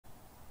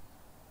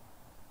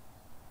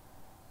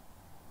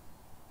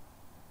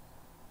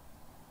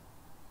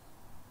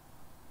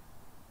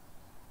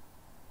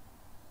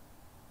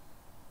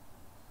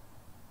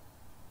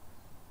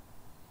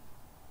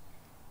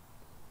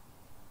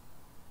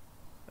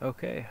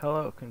Okay,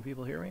 hello, can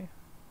people hear me?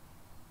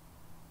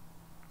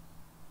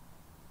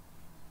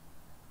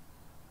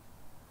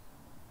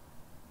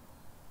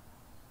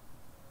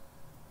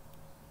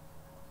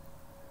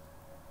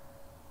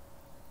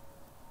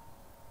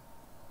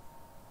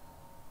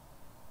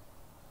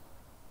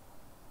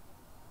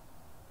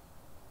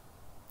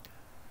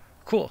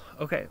 Cool,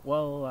 okay,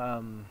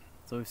 well,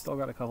 so we've still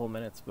got a couple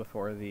minutes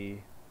before the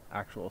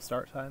actual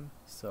start time,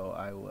 so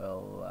I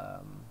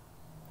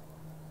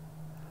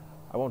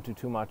won't do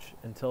too much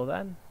until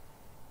then,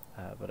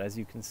 but as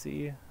you can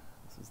see,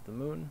 this is the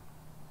moon.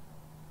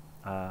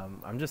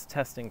 I'm just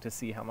testing to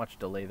see how much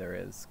delay there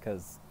is,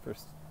 because for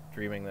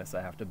streaming this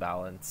I have to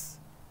balance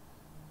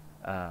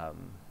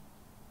um,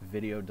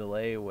 video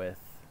delay with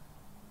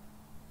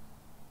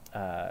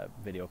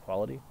video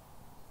quality.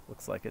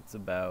 Looks like it's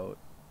about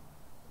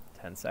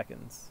 10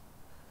 seconds.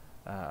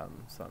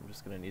 So I'm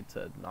just going to need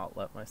to not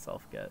let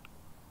myself get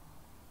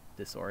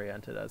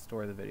disoriented as to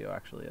where the video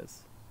actually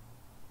is.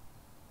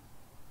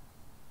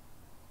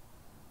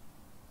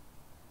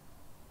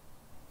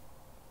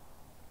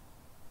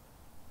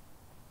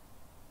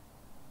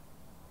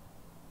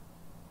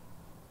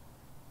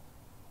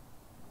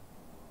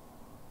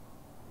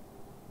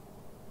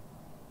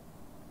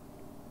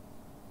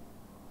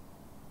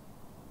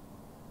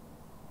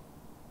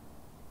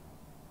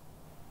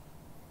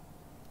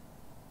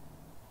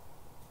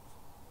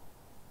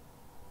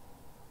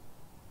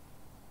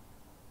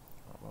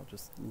 I'll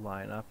just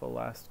line up a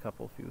last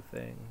couple few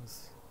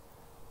things.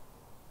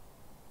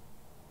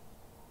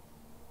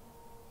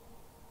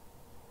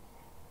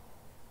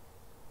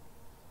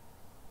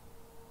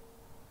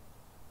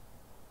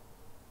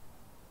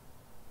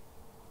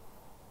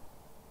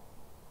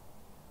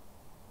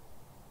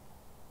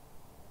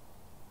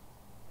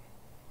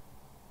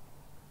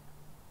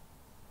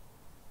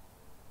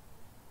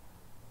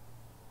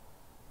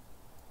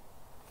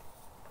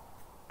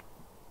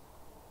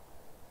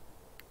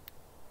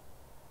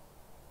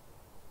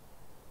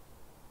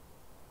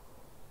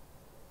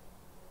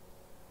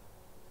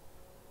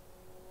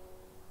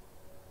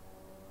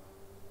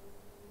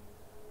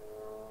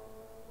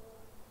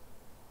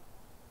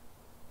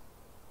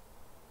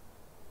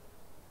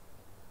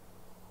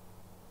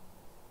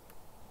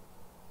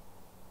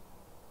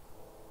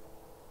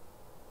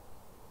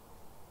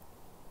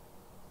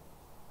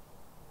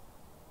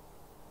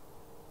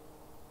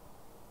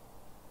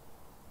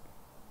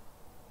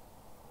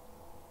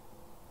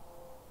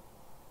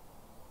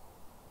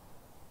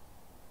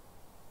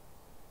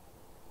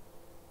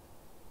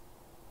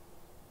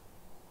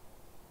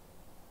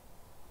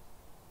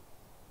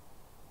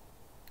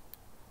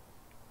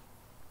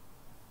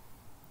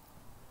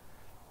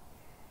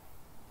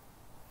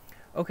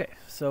 Okay,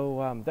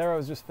 so there I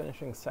was just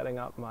finishing setting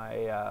up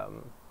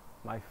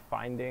my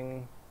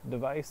finding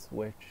device,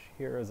 which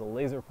here is a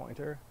laser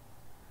pointer,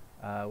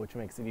 which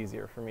makes it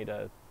easier for me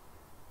to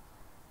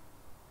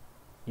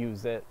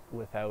use it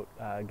without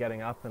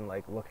getting up and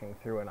like looking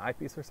through an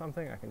eyepiece or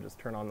something. I can just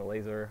turn on the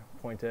laser,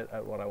 point it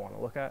at what I want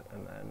to look at,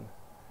 and then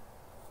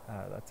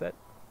that's it.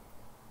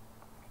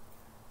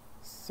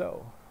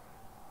 So,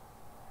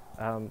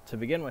 to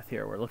begin with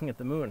here, we're looking at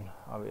the moon,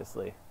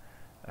 obviously.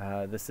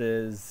 This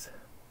is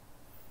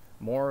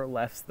more or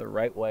less the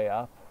right way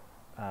up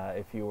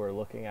if you were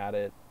looking at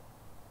it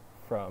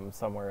from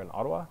somewhere in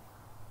Ottawa.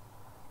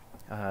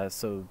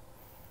 So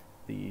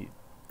the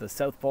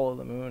south pole of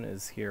the moon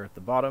is here at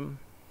the bottom,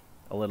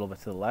 a little bit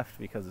to the left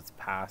because it's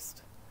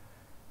past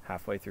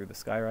halfway through the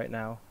sky right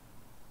now.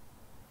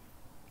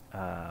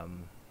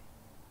 And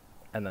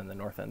then the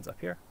north end's up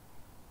here.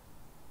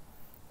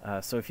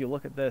 So if you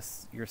look at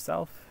this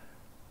yourself,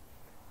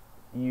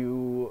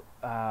 you,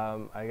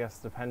 I guess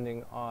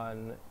depending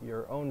on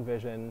your own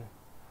vision,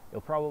 you'll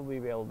probably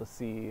be able to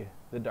see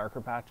the darker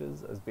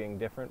patches as being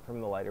different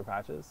from the lighter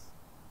patches.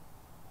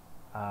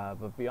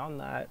 But beyond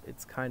that,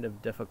 it's kind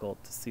of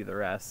difficult to see the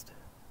rest.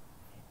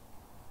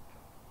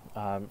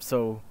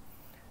 So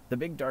the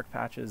big dark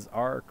patches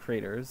are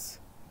craters.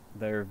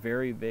 They're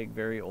very big,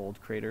 very old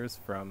craters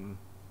from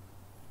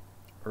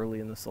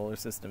early in the solar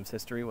system's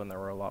history when there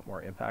were a lot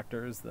more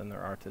impactors than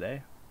there are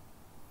today.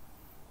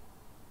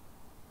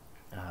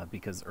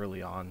 Because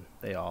early on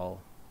they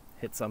all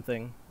hit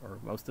something, or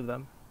most of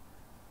them.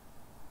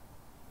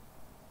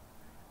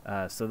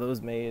 So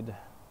those made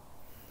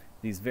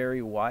these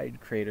very wide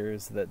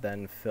craters that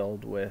then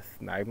filled with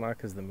magma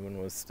because the moon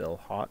was still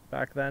hot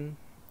back then,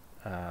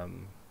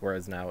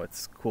 whereas now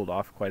it's cooled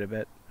off quite a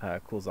bit,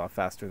 cools off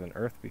faster than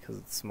Earth because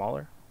it's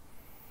smaller.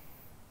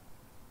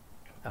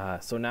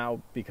 So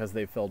now, because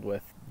they filled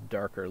with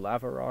darker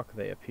lava rock,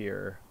 they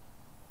appear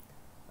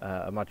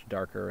a much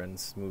darker and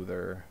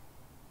smoother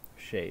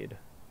shade.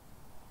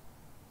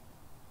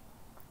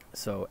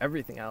 So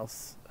everything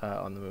else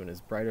on the moon is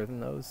brighter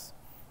than those,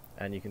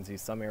 and you can see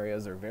some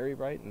areas are very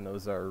bright, and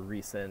those are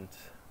recent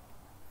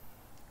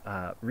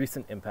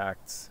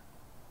impacts.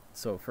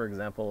 So for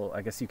example,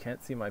 I guess you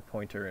can't see my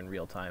pointer in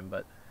real time,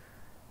 but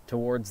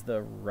towards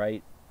the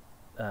right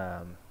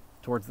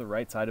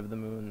side of the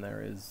moon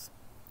there is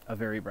a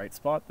very bright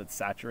spot that's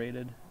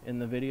saturated in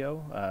the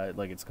video,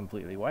 like it's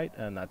completely white,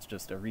 and that's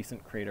just a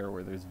recent crater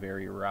where there's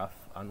very rough,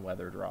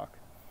 unweathered rock.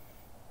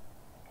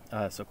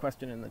 So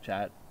question in the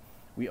chat,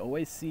 we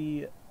always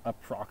see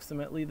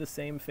approximately the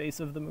same face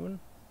of the moon.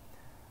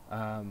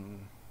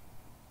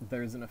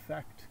 There's an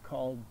effect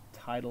called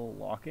tidal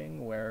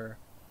locking where,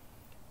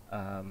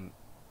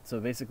 so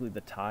basically the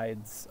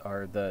tides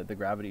are the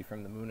gravity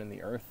from the moon and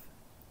the earth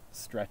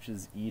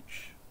stretches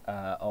each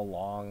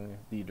along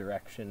the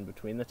direction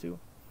between the two.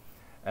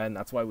 And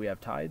that's why we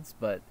have tides,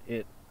 but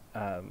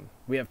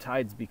we have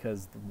tides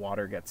because the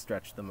water gets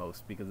stretched the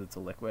most because it's a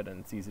liquid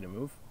and it's easy to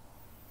move.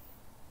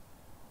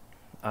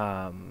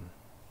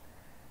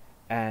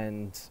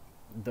 And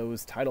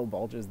those tidal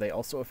bulges, they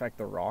also affect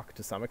the rock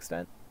to some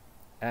extent.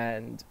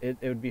 And it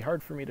would be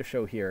hard for me to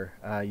show here.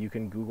 You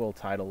can Google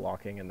tidal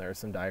locking, and there are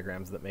some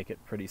diagrams that make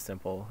it pretty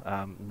simple.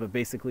 But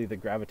basically the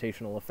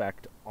gravitational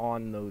effect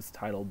on those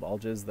tidal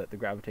bulges that the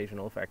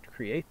gravitational effect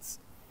creates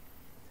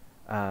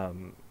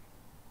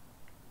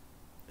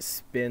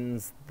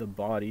spins the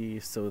body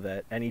so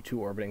that any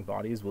two orbiting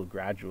bodies will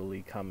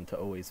gradually come to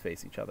always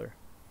face each other.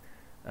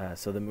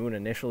 So the moon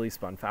initially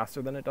spun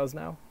faster than it does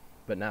now,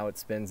 but now it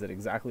spins at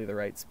exactly the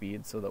right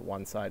speed so that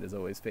one side is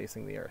always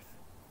facing the Earth.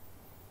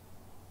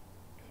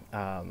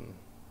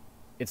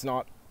 It's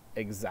not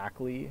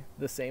exactly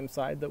the same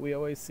side that we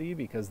always see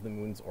because the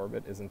moon's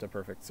orbit isn't a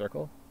perfect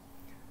circle.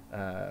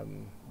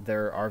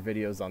 There are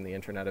videos on the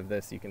internet of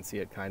this. You can see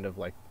it kind of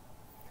like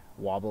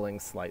wobbling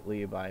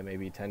slightly by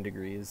maybe 10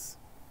 degrees,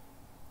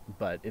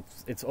 but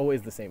it's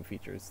always the same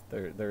features.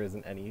 There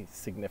isn't any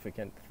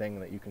significant thing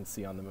that you can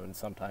see on the moon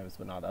sometimes,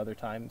 but not other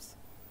times,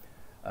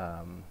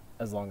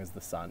 as long as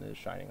the sun is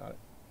shining on it.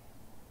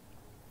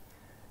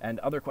 And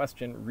other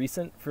question,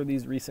 recent for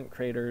these recent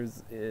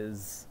craters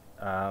is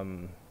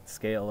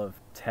scale of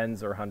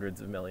tens or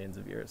hundreds of millions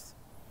of years.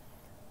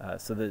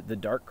 So the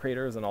dark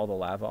craters and all the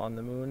lava on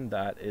the moon,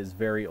 that is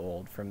very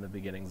old, from the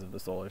beginnings of the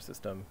solar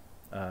system,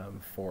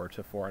 4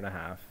 to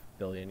 4.5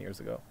 billion years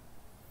ago.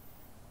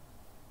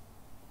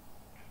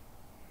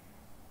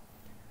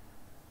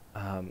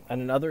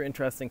 And another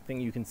interesting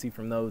thing you can see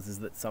from those is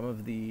that some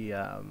of the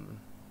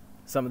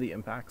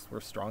impacts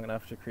were strong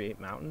enough to create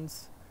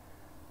mountains.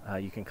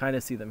 You can kind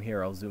of see them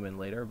here. I'll zoom in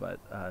later, but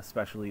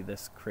especially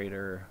this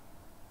crater,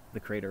 the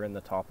crater in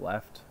the top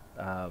left,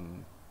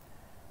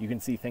 you can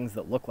see things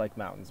that look like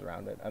mountains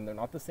around it, and they're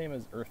not the same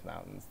as Earth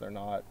mountains. They're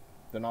not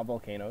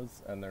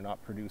volcanoes, and they're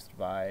not produced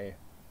by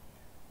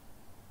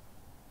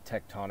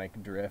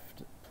tectonic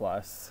drift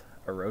plus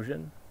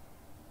erosion.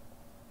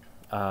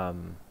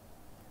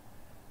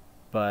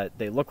 But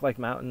they look like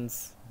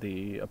mountains.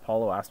 The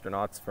Apollo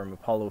astronauts from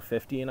Apollo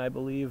 15, I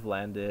believe,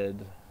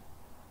 landed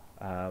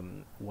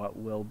what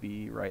will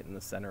be right in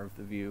the center of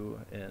the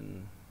view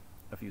in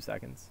a few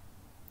seconds,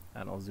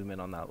 and I'll zoom in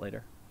on that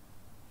later.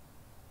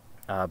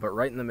 But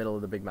right in the middle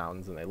of the big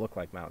mountains, and they look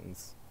like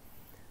mountains,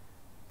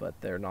 but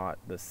they're not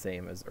the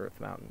same as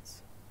Earth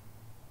mountains.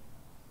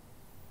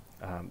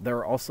 There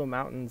are also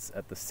mountains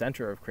at the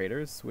center of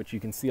craters, which you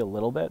can see a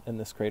little bit in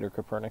this crater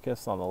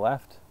Copernicus on the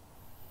left,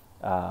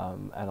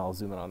 and I'll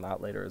zoom in on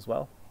that later as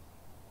well.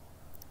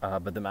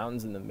 But the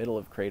mountains in the middle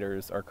of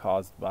craters are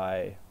caused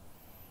by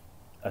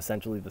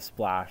essentially the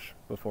splash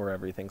before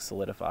everything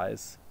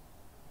solidifies.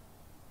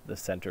 The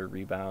center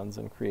rebounds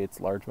and creates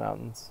large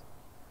mountains.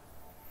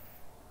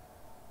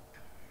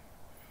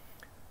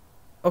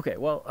 Okay,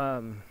 well,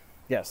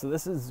 yeah, so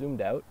this is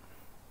zoomed out.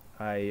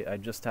 I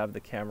just have the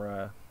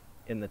camera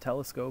in the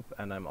telescope,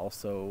 and I'm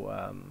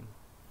also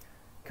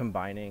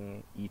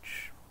combining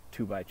each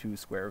 2x2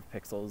 square of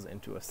pixels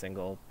into a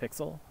single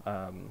pixel.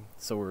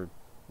 So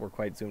we're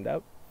quite zoomed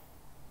out.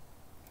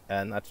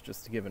 And that's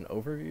just to give an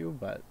overview,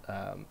 but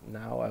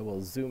now I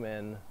will zoom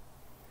in.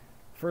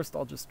 First,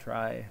 I'll just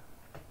try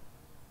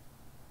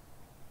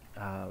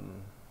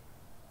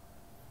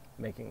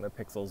making the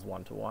pixels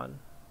 1:1.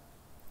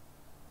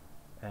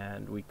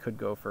 And we could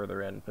go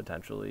further in,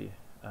 potentially,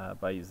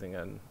 by using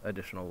an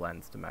additional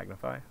lens to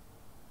magnify.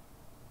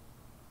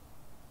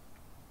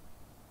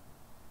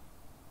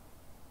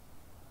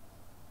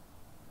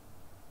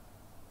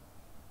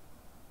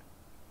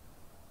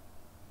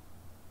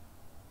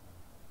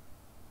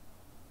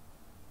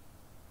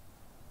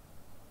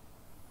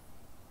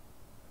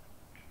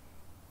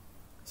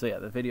 So yeah,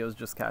 the video is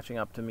just catching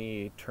up to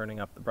me, turning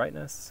up the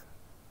brightness.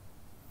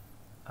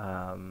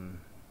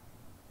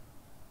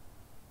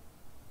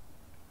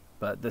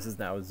 But this is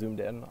now zoomed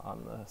in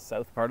on the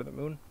south part of the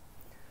moon.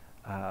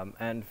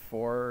 And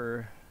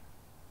for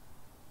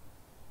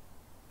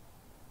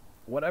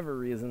whatever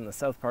reason, the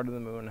south part of the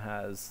moon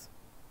has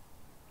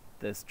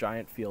this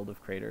giant field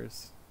of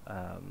craters.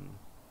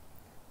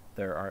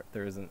 There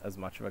isn't as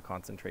much of a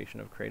concentration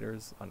of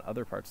craters on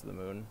other parts of the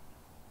moon.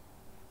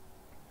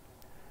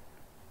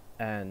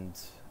 And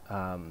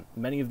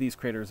many of these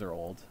craters are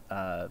old.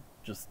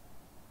 Just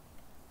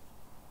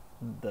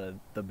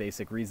the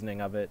basic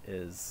reasoning of it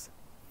is,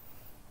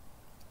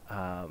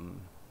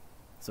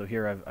 so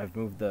here I've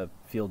moved the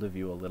field of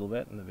view a little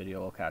bit, and the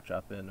video will catch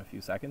up in a few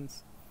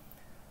seconds.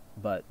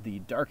 But the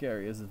dark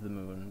areas of the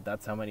moon,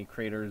 that's how many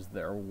craters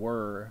there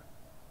were,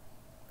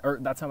 or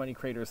that's how many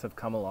craters have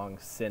come along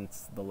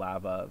since the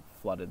lava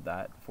flooded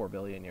that 4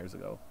 billion years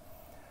ago.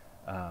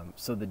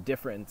 So the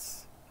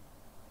difference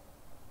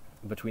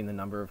between the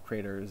number of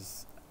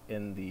craters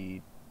in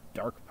the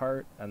dark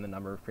part and the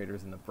number of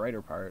craters in the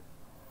brighter part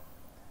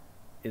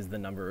is the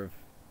number of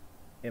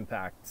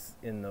impacts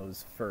in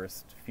those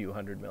first few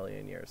 100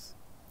 million years.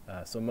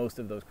 So most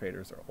of those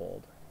craters are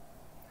old.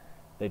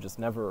 They just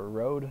never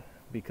erode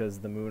because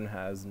the moon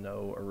has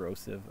no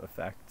erosive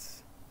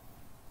effects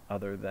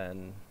other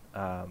than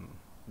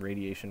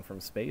radiation from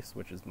space,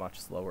 which is much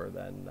slower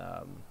than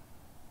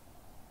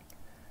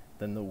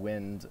the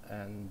wind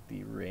and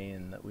the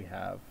rain that we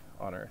have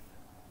on Earth.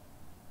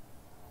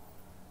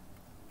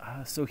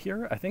 So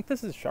here, I think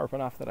this is sharp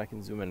enough that I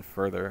can zoom in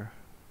further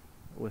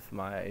with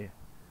my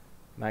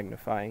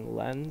magnifying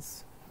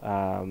lens.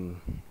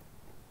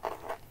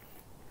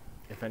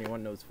 If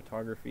anyone knows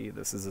photography,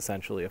 this is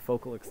essentially a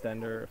focal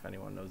extender. If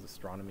anyone knows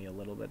astronomy a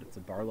little bit, it's a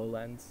Barlow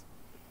lens.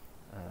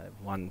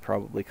 One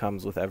probably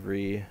comes with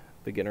every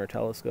beginner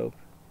telescope.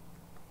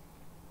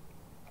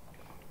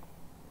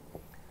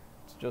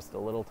 It's just a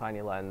little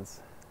tiny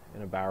lens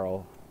in a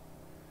barrel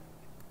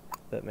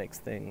that makes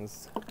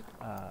things,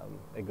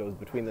 it goes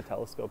between the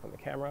telescope and the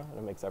camera, and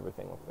it makes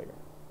everything look bigger.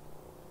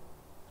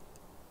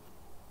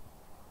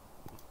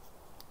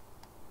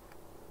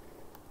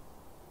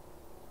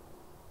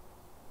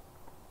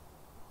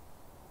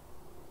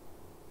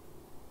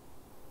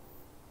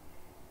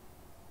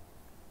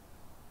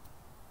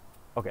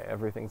 Okay,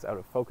 everything's out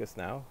of focus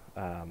now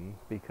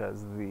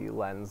because the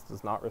lens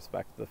does not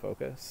respect the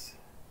focus.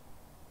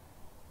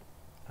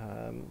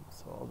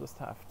 So I'll just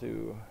have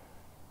to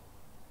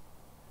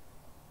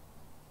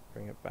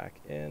bring it back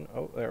in.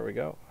 Oh, there we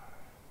go.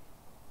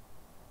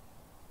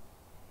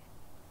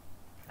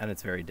 And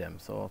it's very dim,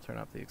 so I'll turn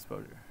up the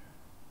exposure.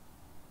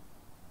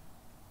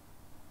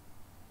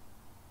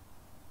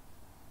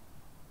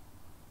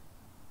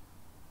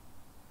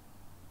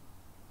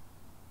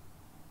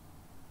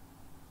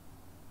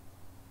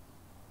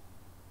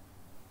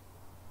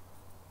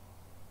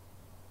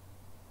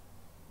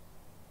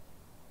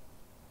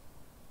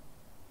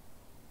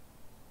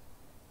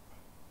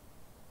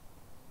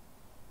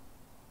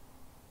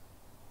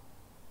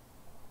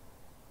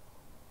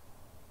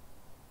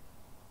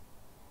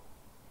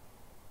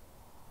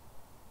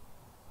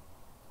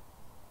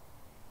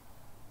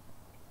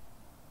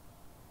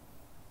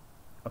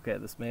 Okay,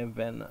 this may have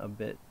been a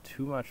bit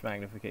too much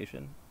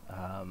magnification,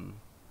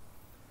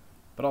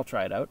 but I'll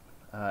try it out.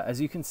 As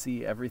you can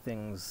see,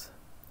 everything's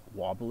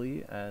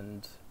wobbly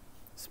and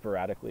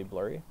sporadically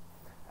blurry,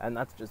 and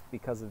that's just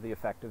because of the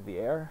effect of the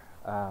air.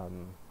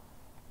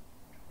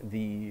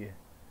 The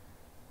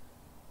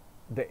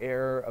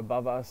air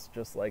above us,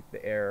 just like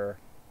the air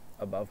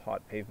above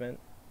hot pavement,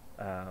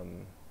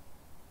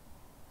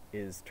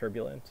 is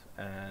turbulent,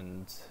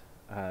 and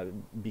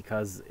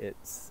because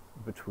it's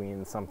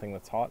between something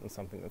that's hot and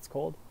something that's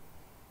cold.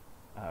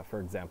 For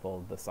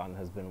example, the sun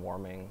has been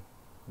warming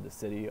the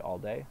city all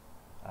day,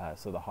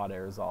 so the hot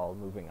air is all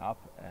moving up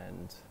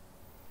and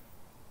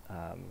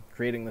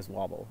creating this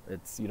wobble.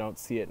 You don't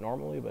see it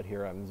normally, but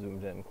here I'm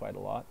zoomed in quite a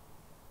lot,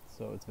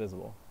 so it's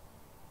visible.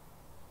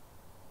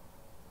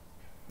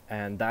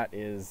 And that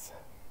is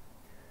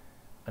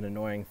an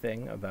annoying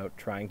thing about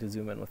trying to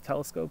zoom in with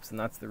telescopes, and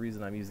that's the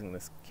reason I'm using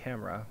this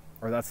camera.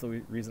 Or that's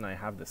the reason I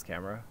have this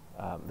camera.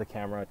 The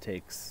camera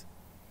takes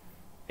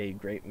a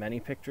great many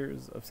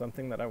pictures of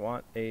something that I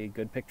want a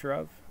good picture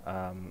of,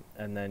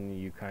 and then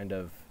you kind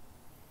of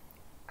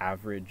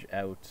average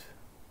out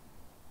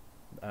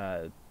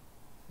the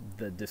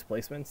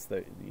displacements.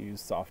 That you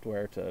use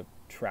software to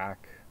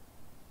track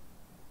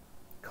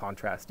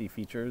contrasty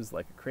features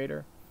like a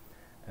crater,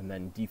 and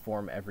then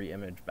deform every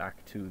image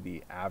back to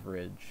the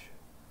average,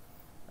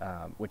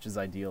 which is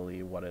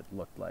ideally what it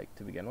looked like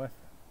to begin with,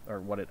 or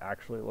what it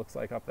actually looks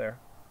like up there,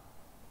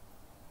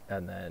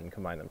 and then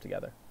combine them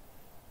together.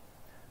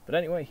 But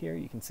anyway, here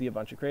you can see a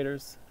bunch of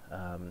craters.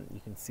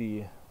 You can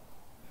see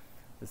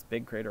this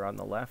big crater on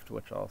the left,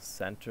 which I'll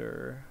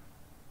center,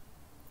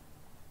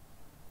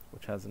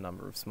 which has a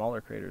number of smaller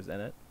craters in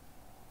it.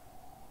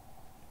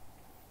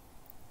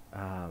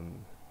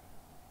 And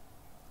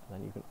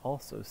then you can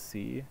also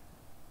see,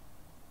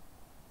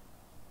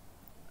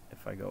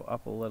 if I go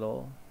up a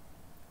little,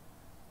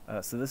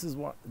 so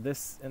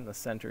this in the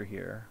center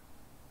here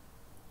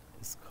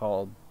is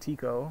called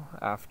Tycho,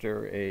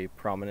 after a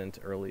prominent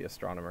early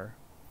astronomer,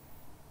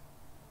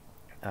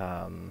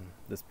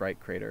 this bright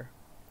crater.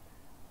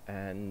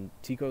 And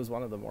Tycho is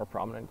one of the more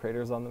prominent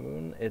craters on the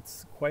moon.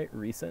 It's quite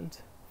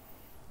recent,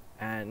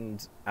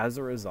 and as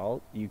a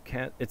result,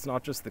 it's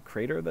not just the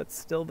crater that's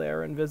still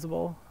there and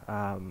visible.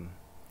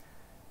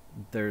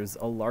 There's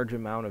a large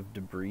amount of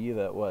debris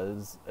that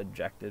was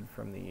ejected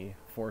from the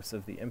force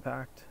of the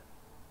impact,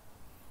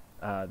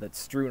 that's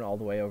strewn all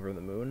the way over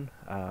the moon.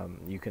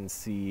 You can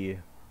see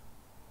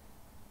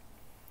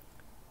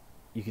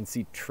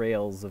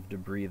trails of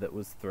debris that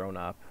was thrown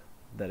up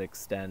that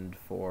extend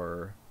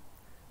for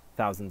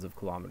thousands of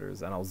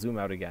kilometers, and I'll zoom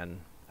out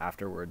again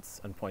afterwards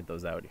and point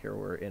those out. Here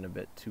we're in a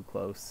bit too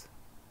close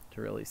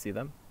to really see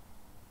them.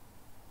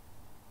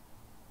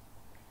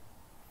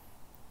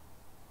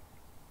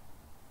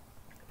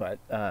 But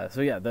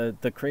so yeah,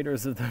 the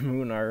craters of the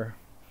moon are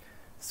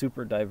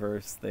super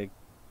diverse. The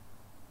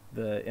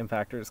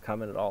impactors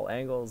come in at all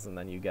angles, and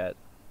then you get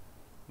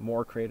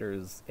more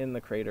craters in the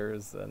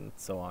craters and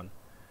so on.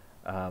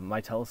 My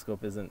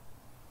telescope isn't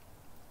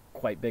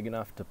quite big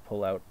enough to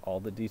pull out all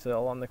the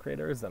detail on the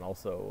craters, and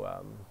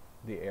also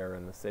the air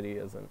in the city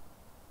isn't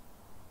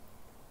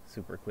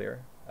super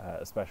clear,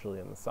 especially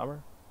in the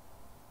summer.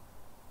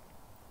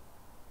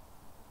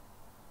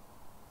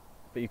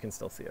 But you can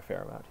still see a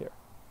fair amount here.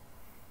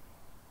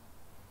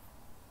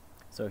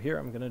 So here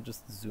I'm going to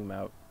just zoom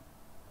out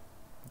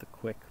the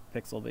quick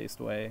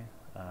pixel-based way.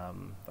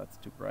 That's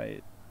too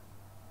bright.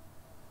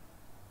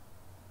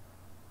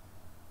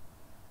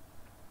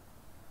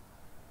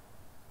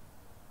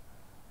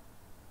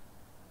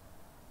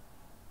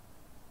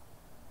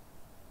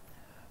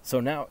 So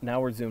now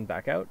we're zoomed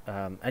back out,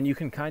 and you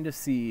can kind of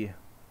see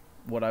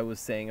what I was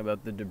saying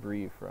about the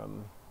debris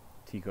from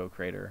Tycho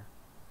crater.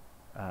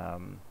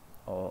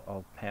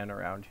 I'll pan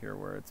around here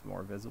where it's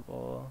more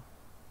visible.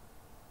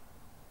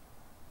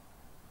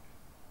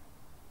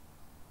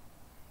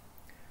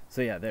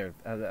 So yeah, there,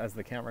 as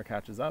the camera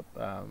catches up,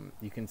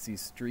 you can see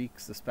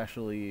streaks,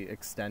 especially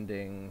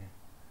extending.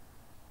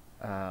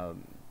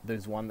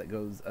 There's one that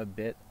goes a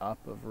bit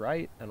up of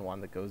right, and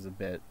one that goes a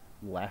bit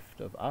left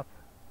of up,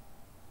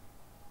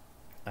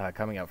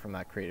 coming out from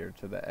that crater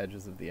to the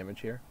edges of the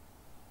image here.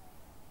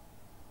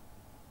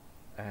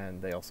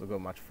 And they also go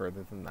much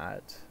further than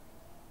that,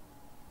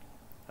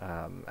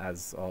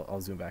 as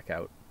I'll zoom back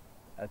out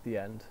at the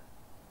end,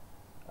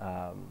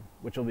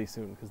 which will be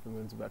soon because the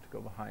moon's about to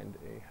go behind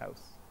a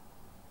house.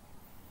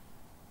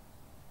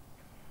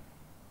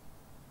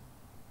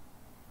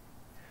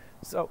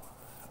 So,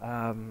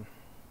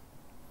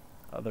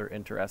 other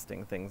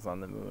interesting things on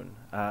the moon.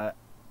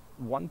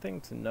 One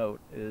thing to note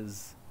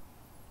is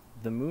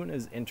the moon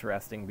is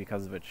interesting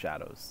because of its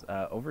shadows.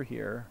 Over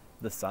here,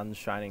 the sun's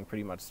shining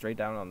pretty much straight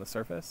down on the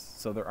surface,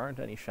 so there aren't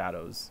any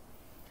shadows,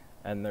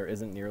 and there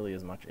isn't nearly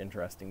as much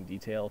interesting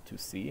detail to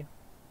see.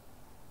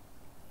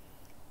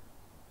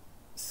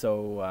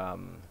 So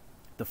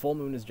the full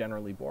moon is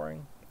generally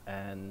boring,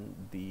 and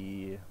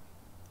the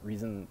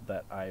reason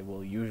that I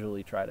will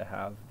usually try to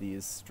have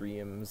these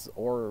streams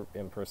or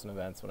in-person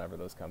events whenever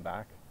those come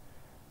back,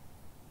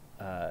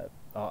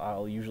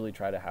 I'll usually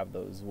try to have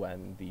those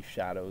when the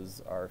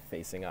shadows are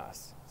facing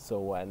us. So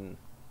when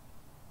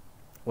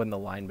the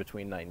line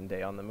between night and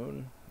day on the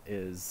moon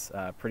is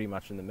pretty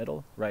much in the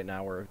middle. Right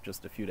now we're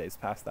just a few days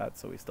past that,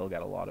 so we still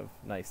get a lot of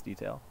nice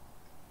detail.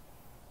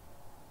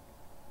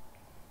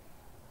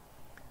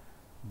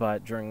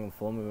 But during the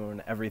full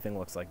moon, everything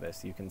looks like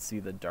this. You can see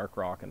the dark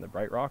rock and the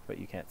bright rock, but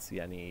you can't see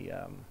any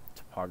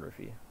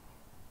topography.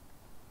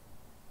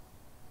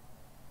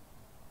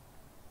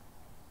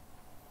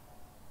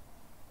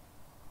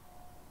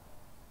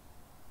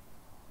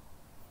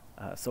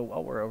 So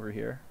while we're over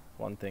here,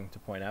 one thing to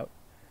point out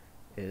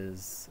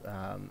is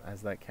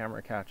as that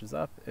camera catches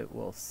up, it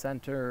will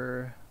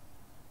center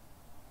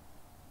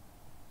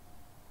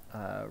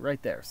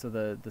right there. So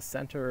the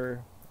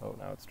center, oh,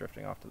 now it's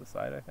drifting off to the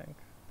side, I think.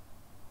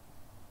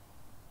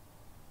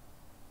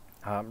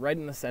 Right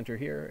in the center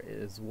here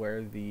is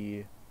where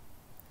the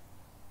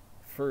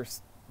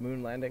first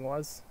moon landing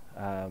was.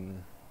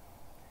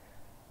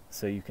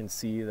 So you can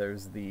see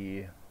there's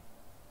the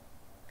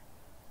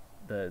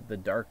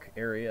dark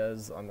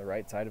areas on the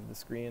right side of the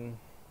screen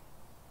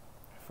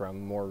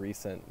from more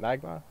recent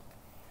magma,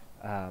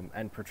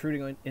 and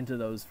protruding into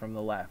those from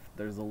the left,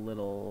 there's a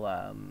little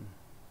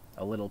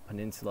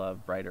peninsula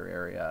of brighter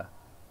area.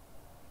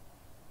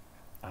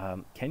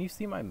 Can you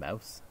see my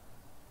mouse?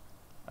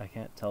 I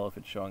can't tell if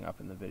it's showing up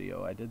in the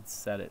video. I did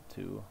set it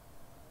to,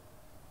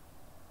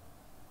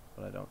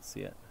 but I don't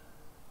see it.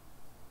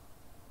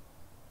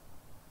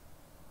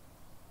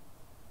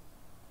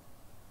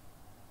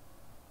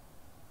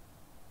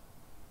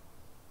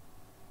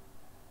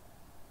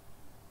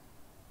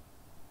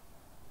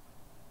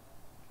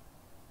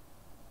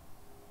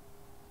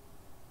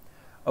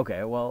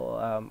 Okay,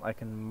 well, I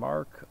can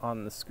mark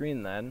on the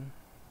screen then.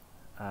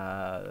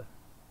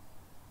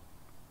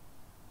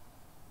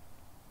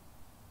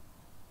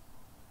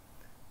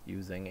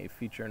 Using a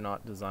feature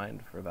not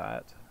designed for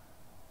that.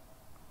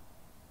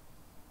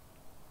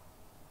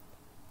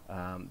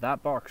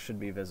 That box should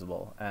be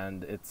visible,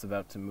 and it's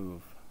about to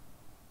move.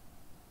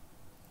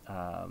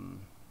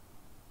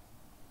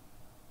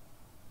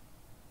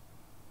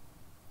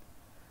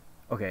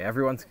 Okay,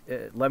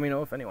 let me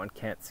know if anyone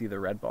can't see the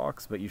red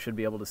box, but you should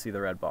be able to see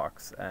the red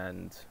box.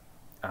 And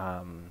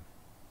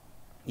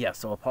yeah,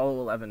 so Apollo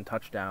 11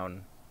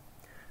 touchdown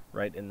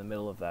right in the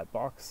middle of that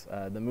box.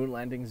 The moon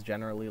landings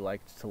generally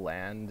liked to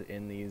land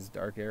in these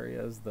dark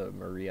areas, the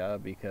Maria,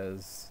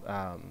 because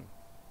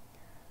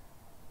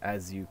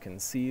as you can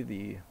see,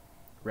 the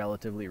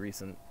relatively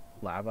recent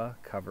lava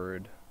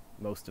covered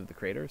most of the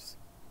craters.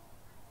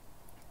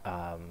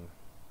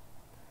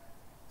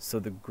 So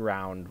the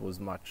ground was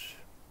much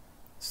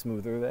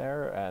smoother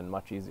there and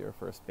much easier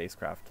for a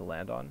spacecraft to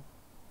land on.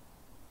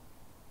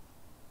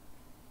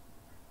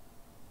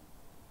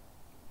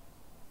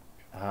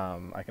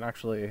 I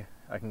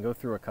can go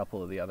through a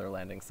couple of the other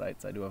landing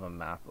sites. I do have a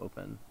map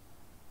open.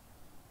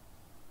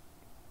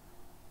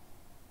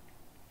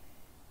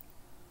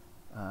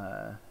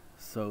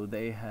 So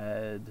they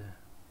had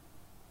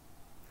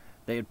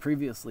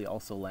previously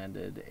also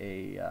landed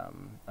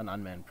an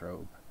unmanned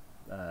probe.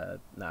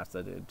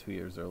 NASA did 2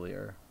 years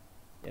earlier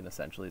in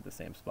essentially the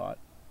same spot.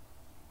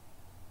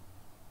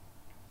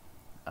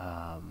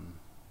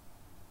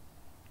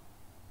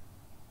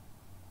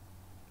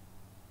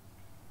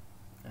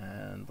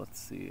 And let's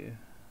see.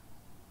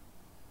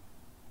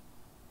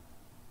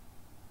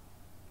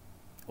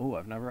 Oh,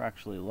 I've never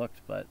actually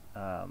looked, but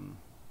oh,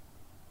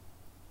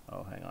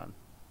 hang on.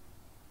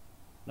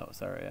 No,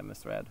 sorry, I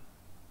misread.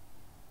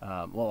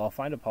 Well, I'll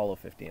find Apollo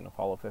 15.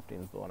 Apollo 15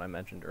 is the one I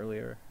mentioned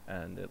earlier,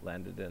 and it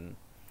landed in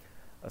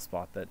a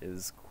spot that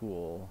is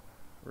cool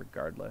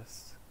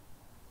regardless.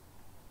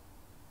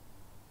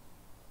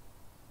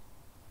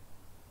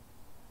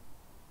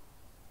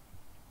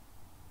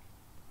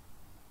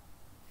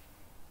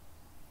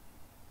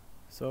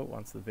 So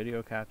once the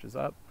video catches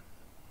up,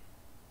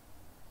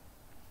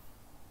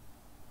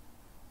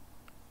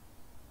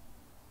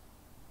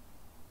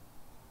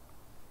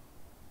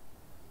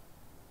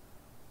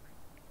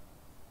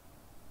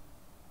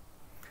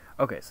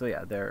 okay, so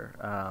yeah, there.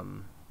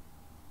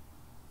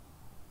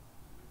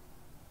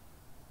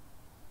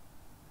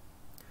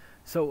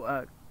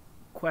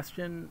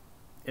 Question: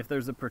 if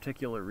there's a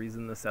particular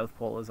reason the South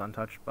Pole is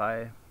untouched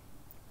by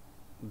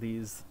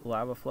these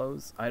lava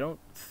flows? I don't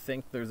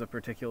think there's a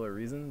particular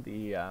reason.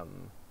 The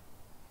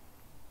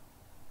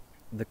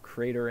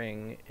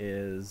cratering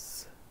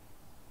is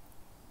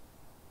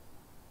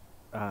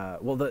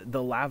well,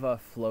 the lava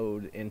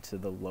flowed into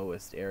the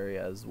lowest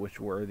areas, which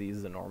were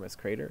these enormous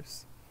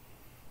craters,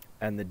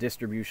 and the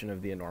distribution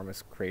of the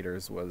enormous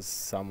craters was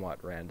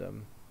somewhat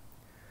random.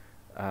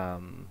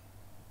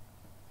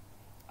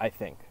 I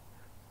think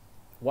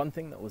one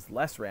thing that was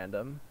less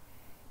random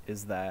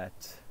is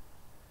that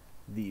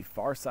the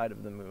far side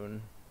of the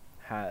moon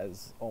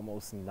has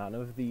almost none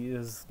of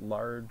these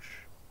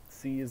large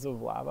seas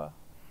of lava.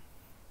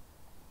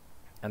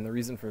 And the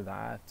reason for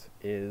that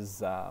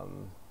is, I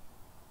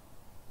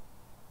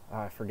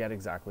forget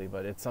exactly,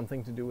 but it's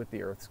something to do with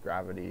the Earth's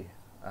gravity,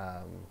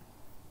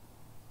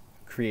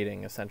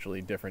 creating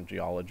essentially different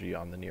geology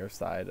on the near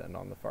side and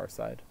on the far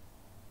side.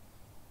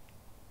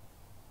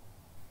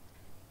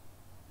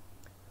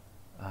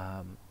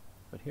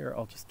 But here,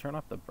 I'll just turn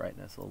up the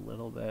brightness a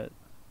little bit.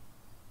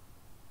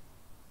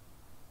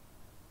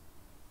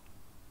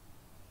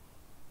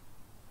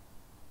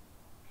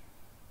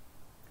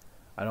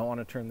 I don't want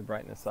to turn the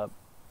brightness up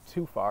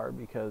too far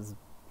because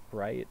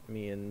bright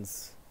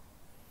means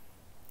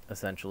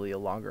essentially a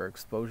longer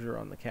exposure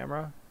on the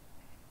camera.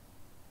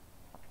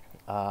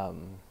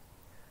 And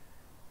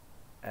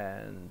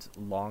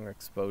long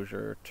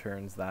exposure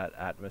turns that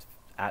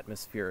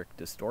atmospheric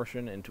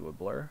distortion into a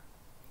blur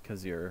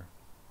because you're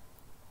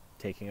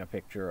taking a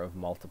picture of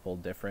multiple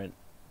different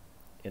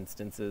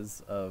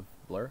instances of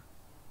blur.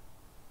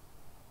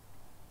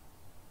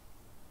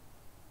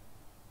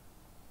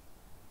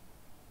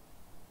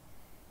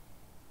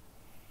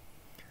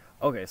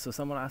 Okay, so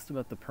someone asked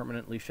about the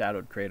permanently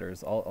shadowed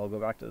craters. I'll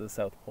go back to the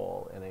South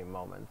Pole in a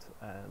moment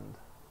and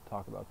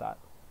talk about that.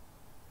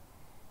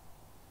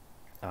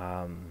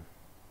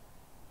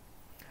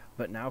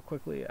 But now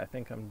quickly, I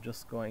think I'm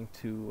just going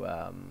to,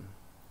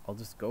 I'll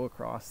just go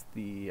across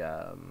the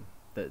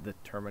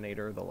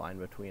terminator, the line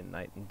between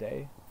night and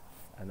day,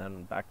 and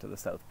then back to the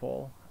South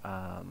Pole.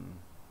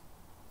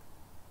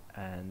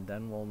 And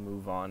then we'll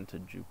move on to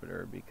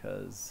Jupiter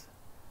because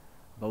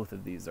both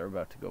of these are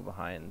about to go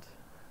behind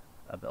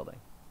a building.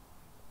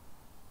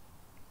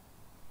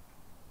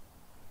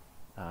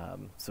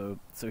 So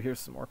here's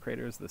some more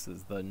craters. This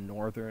is the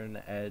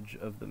northern edge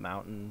of the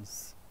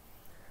mountains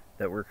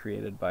that were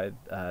created by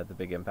the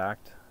big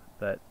impact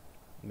that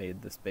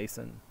made this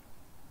basin.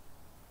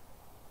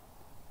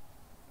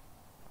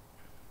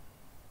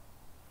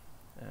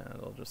 And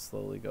it'll just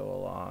slowly go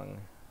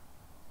along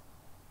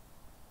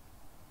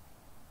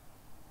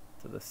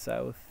to the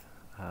south.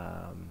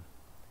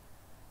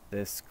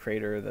 This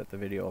crater that the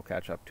video will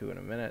catch up to in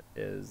a minute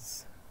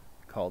is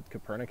called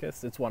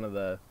Copernicus. It's one of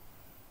the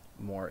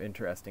more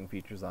interesting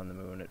features on the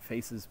moon. It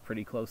faces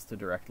pretty close to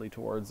directly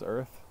towards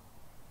Earth.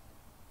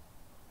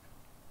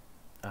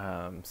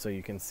 So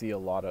you can see a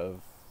lot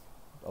of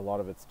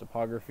its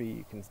topography.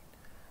 You can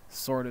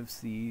sort of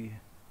see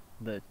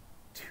the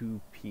two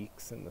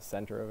peaks in the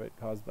center of it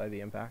caused by the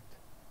impact.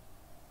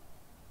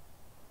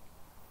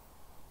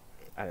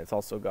 And it's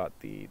also got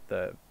the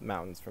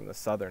mountains from the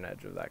southern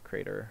edge of that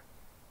crater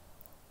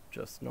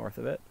just north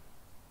of it.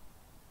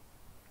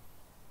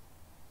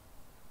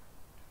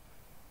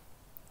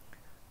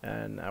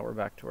 And now we're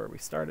back to where we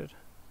started.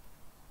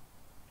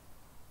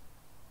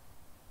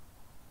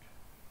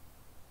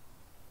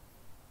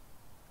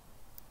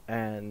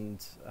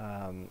 And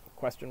a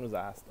question was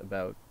asked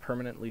about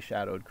permanently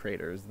shadowed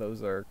craters.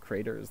 Those are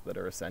craters that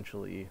are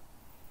essentially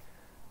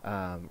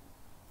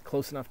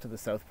close enough to the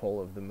south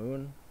pole of the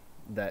moon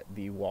that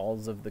the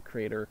walls of the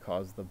crater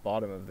cause the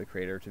bottom of the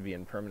crater to be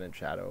in permanent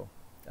shadow,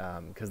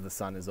 because the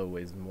sun is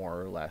always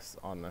more or less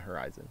on the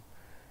horizon.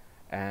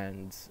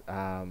 And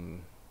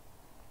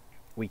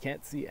we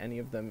can't see any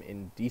of them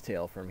in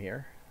detail from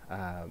here,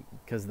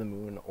 because the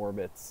moon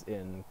orbits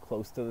in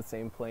close to the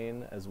same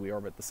plane as we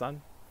orbit the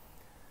sun.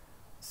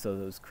 So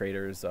those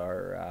craters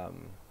are,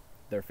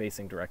 they're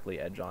facing directly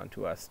edge on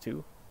to us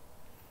too.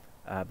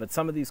 But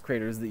some of these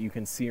craters that you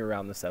can see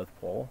around the South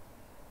Pole,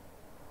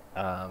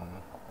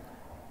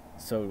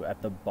 so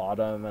at the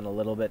bottom and a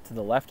little bit to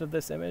the left of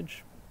this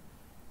image,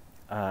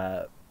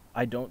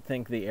 I don't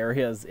think the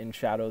areas in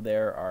shadow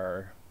there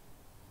are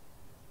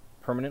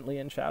permanently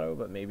in shadow,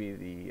 but maybe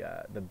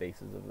the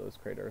bases of those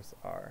craters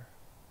are.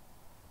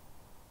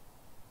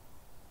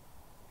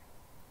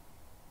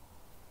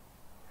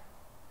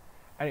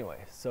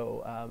 Anyway,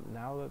 so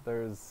now that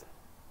there's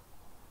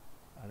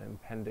an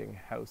impending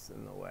house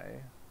in the way,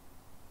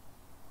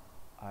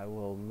 I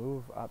will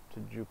move up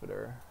to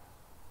Jupiter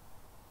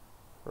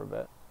for a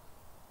bit.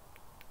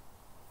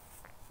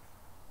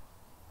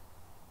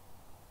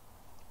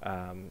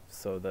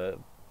 So there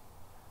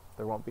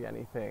won't be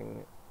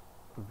anything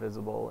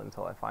visible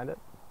until I find it,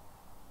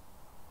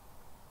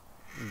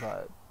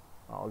 but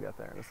I'll get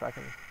there in a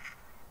second.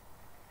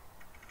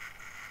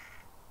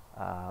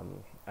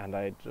 And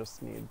I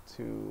just need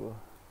to,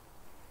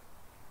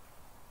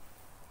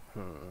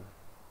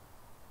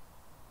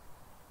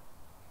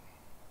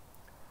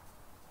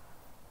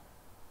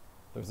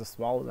 there's a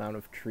small amount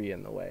of tree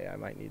in the way. I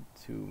might need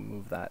to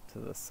move that to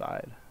the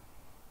side.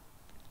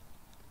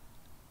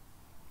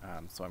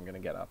 So I'm going to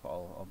get up.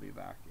 I'll be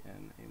back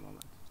in a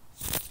moment.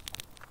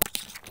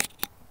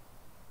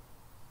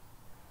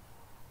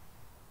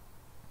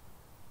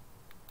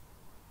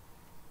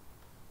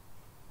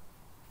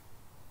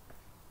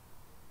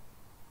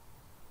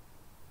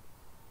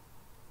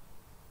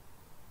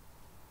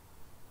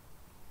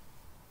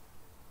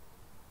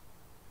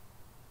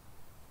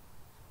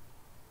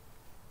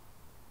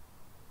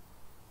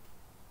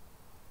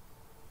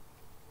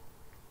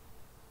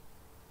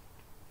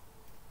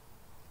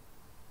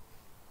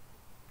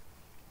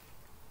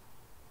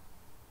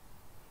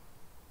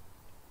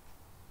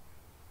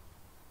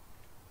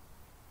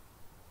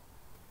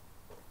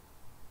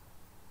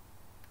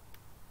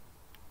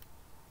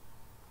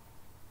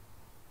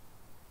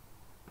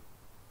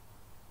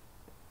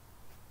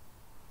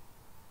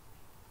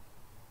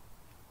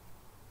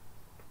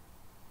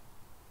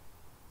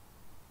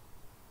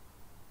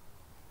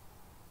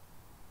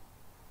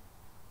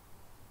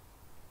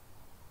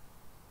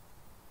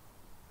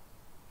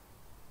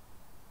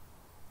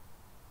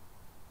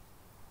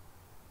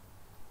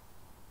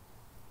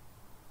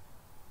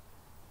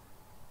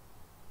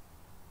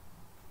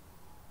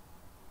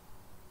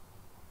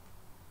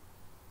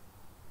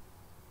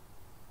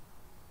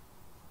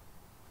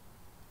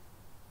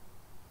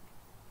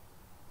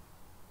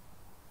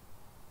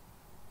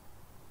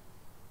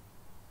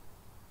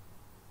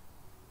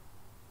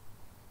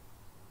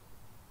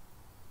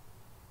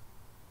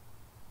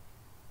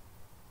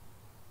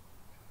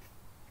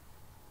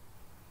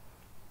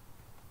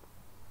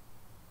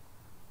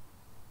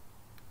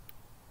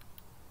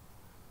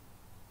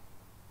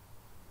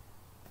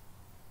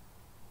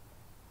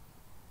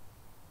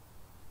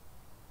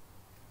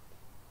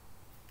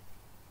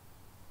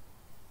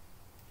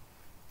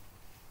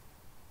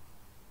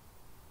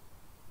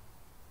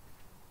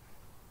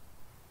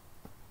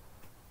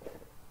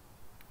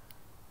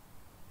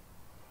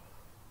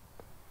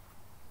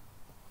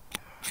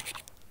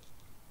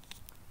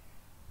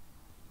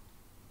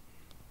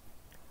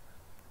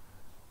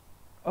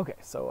 Okay,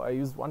 so I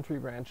used one tree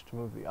branch to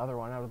move the other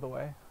one out of the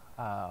way.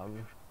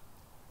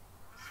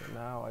 So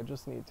now I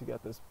just need to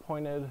get this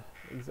pointed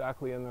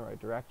exactly in the right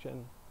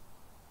direction.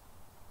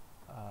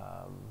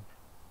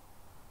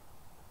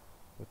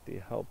 With the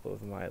help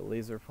of my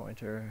laser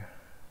pointer.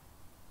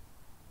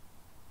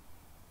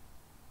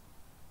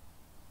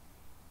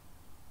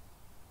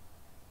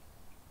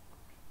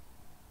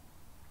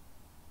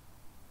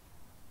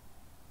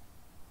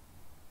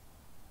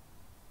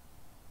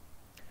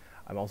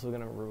 I'm also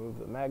going to remove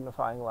the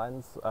magnifying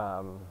lens,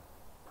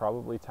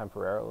 probably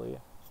temporarily,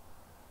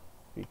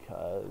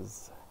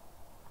 because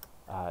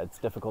it's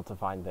difficult to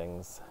find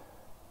things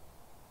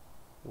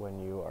when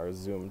you are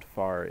zoomed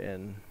far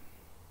in.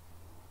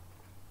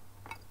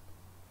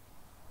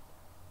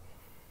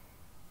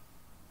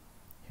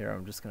 Here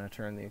I'm just going to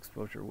turn the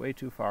exposure way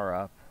too far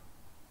up,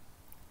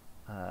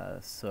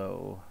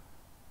 so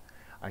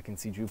I can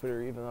see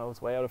Jupiter even though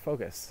it's way out of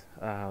focus.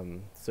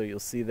 So you'll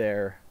see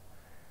there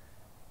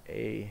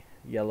a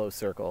yellow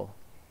circle,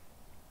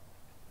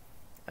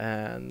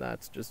 and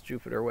that's just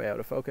Jupiter way out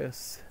of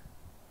focus.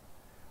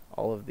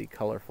 All of the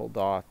colorful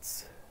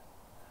dots.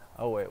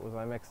 Oh wait, was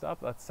I mixed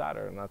up? That's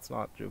Saturn, that's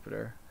not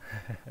Jupiter.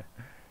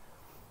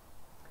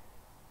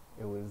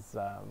 It was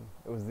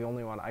the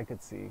only one I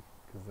could see,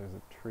 because there's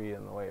a tree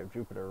in the way of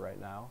Jupiter right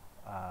now.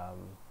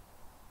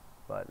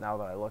 But now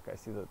that I look, I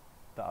see that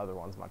the other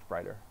one's much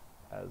brighter,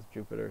 as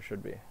Jupiter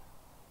should be.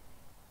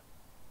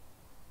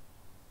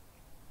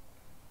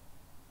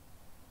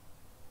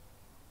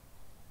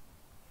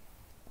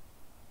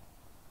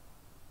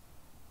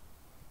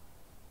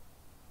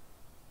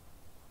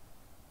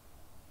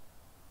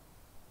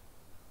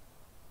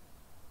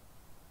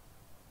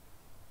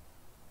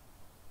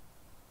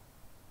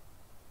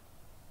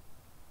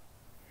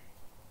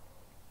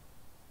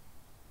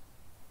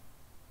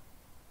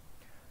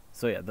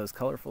 So yeah, those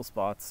colorful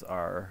spots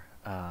are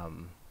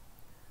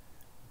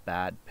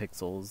bad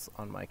pixels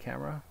on my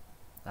camera.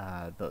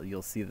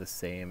 You'll see the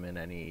same in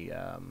any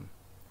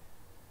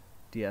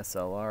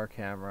DSLR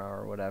camera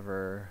or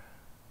whatever.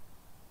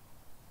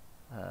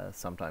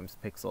 Sometimes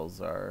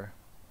pixels are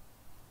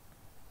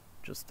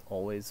just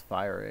always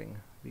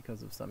firing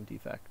because of some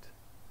defect.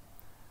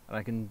 And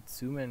I can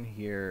zoom in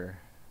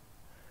here.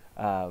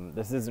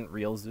 This isn't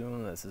real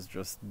zoom, this is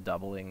just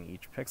doubling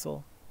each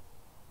pixel.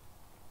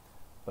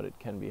 But it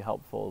can be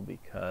helpful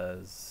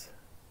because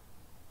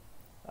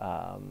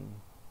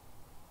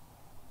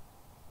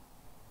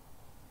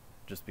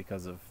just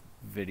because of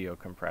video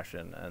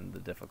compression and the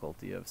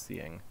difficulty of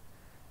seeing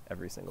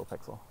every single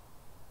pixel.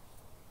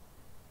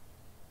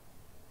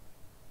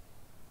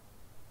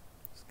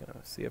 Just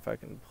gonna see if I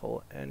can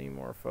pull any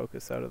more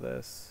focus out of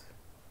this.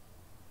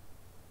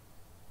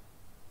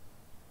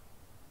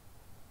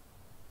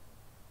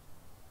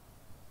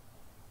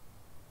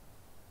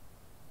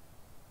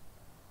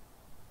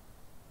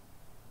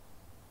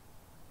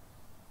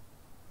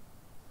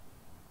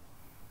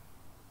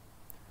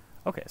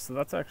 Okay, so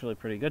that's actually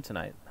pretty good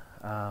tonight.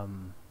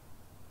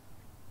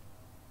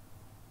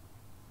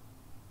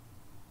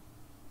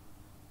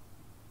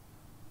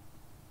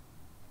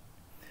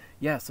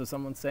 Yeah, so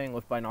someone's saying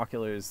with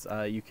binoculars,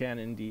 you can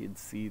indeed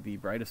see the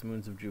brightest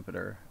moons of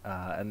Jupiter,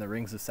 and the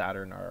rings of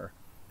Saturn are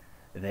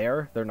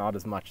there. They're not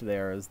as much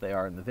there as they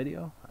are in the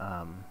video,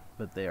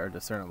 but they are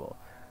discernible.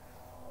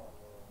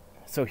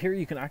 So here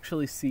you can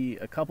actually see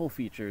a couple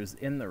features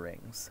in the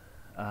rings.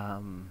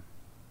 I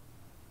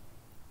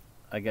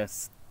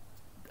guess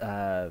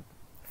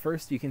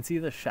first you can see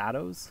the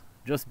shadows,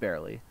 just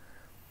barely.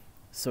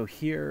 So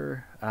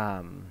here,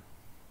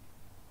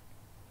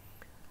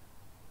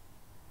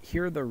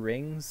 here the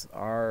rings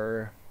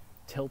are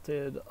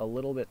tilted a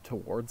little bit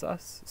towards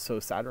us, so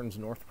Saturn's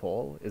North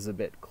Pole is a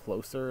bit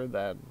closer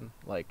than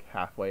like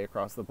halfway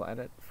across the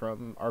planet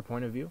from our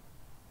point of view.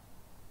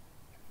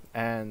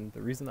 And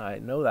the reason I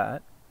know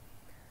that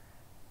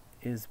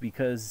is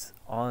because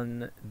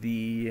on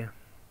the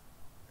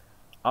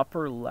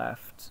upper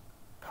left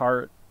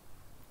part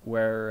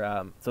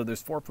where, so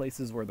there's 4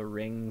 places where the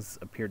rings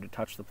appear to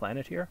touch the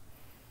planet here,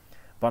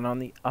 but on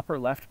the upper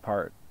left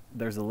part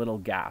there's a little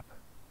gap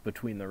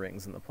between the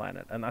rings and the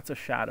planet, and that's a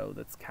shadow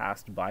that's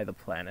cast by the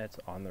planet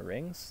on the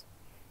rings.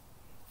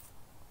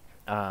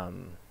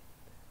 And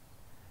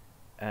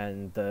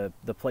the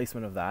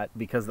placement of that,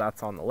 because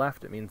that's on the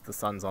left, it means the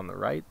sun's on the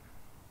right.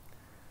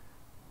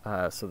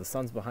 So the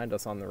sun's behind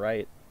us on the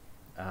right,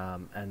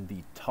 and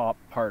the top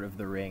part of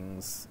the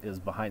rings is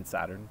behind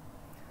Saturn.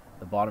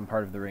 The bottom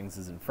part of the rings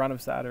is in front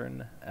of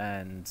Saturn,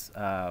 and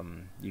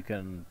you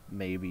can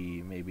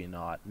maybe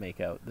not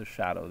make out the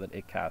shadow that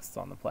it casts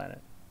on the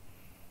planet.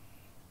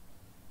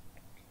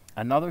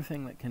 Another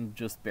thing that can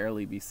just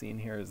barely be seen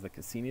here is the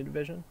Cassini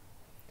division.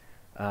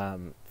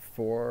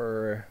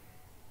 For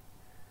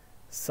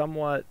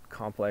somewhat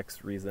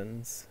complex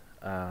reasons,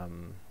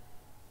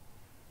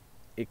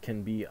 it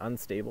can be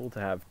unstable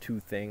to have 2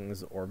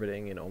 things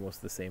orbiting in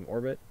almost the same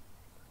orbit.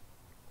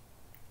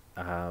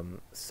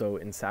 So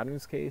in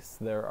Saturn's case,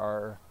 there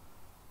are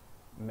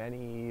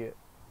many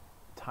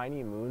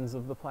tiny moons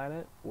of the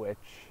planet which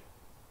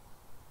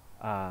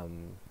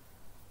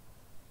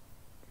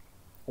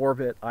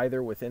orbit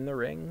either within the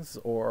rings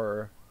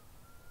or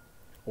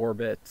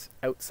orbit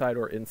outside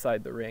or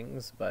inside the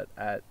rings, but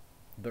at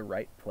the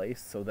right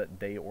place, so that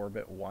they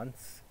orbit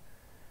once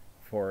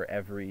for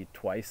every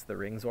twice the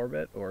rings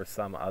orbit, or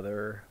some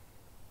other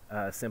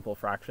simple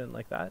fraction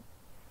like that.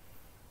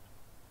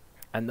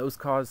 And those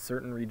cause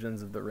certain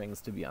regions of the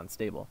rings to be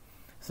unstable.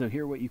 So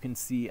here what you can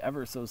see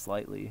ever so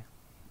slightly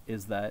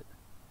is that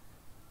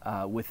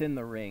within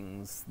the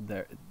rings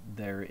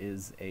there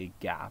is a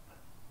gap.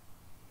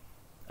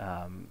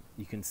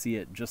 You can see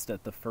it just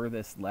at the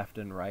furthest left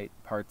and right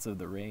parts of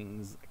the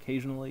rings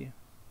occasionally,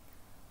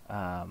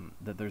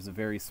 that there's a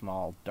very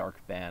small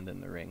dark band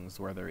in the rings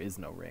where there is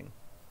no ring.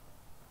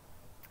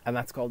 And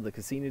that's called the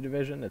Cassini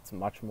division. It's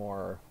much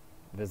more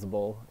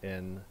visible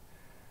in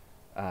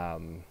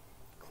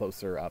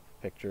closer up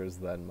pictures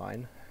than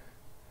mine.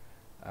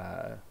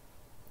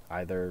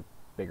 Either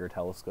bigger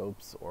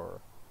telescopes or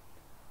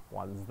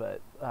ones that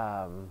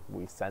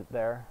we sent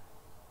there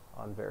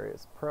on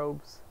various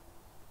probes.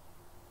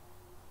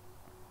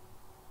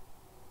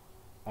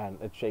 And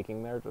it's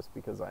shaking there just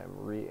because I am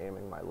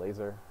re-aiming my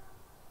laser,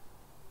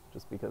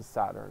 just because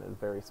Saturn is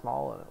very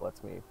small and it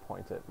lets me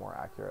point it more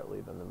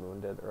accurately than the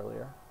moon did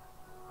earlier.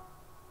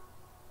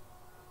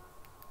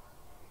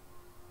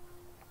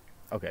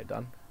 Okay,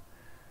 done.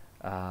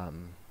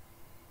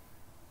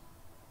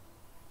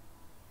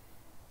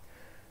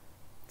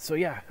 So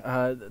yeah,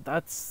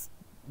 that's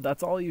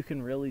all you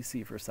can really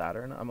see for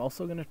Saturn. I'm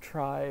also going to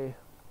try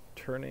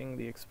turning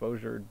the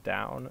exposure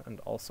down and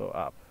also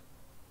up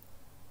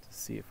to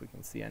see if we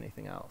can see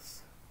anything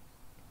else.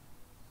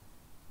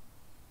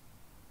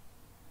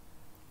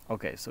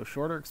 Okay, so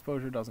shorter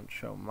exposure doesn't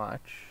show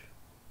much.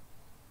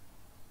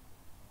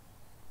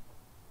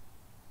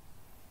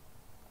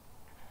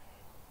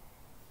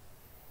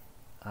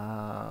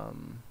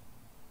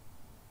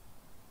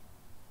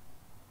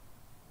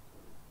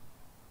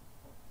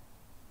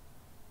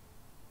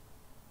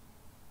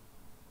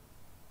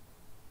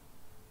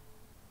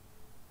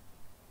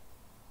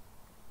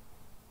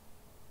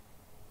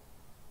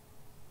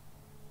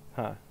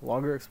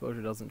 Longer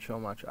exposure doesn't show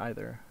much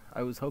either.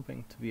 I was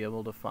hoping to be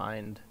able to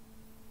find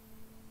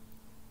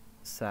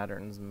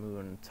Saturn's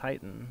moon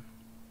Titan.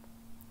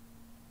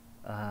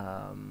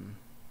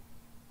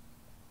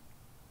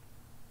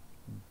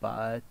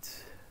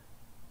 But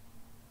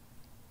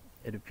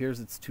it appears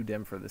it's too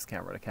dim for this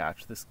camera to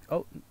catch this.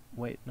 Oh,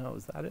 wait, no,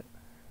 is that it?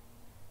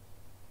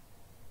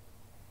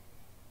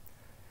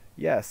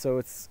 Yeah, so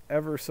it's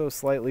ever so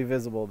slightly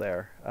visible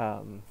there.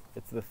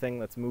 It's the thing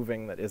that's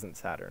moving that isn't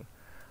Saturn.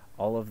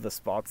 All of the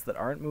spots that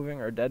aren't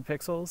moving are dead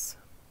pixels.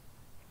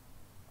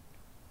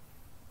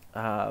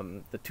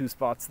 The two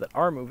spots that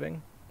are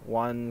moving,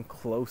 one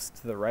close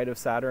to the right of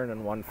Saturn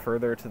and one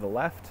further to the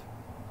left,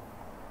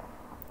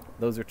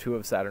 those are two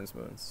of Saturn's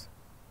moons.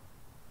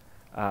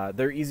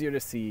 They're easier to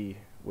see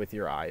with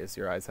your eyes.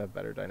 Your eyes have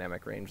better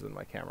dynamic range than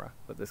my camera,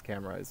 but this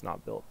camera is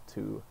not built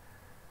to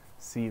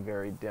see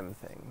very dim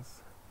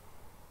things.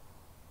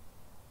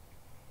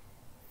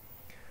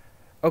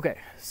 Okay,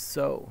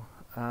 so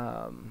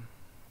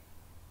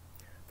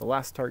the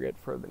last target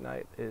for the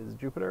night is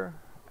Jupiter,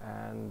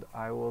 and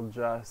I will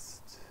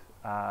just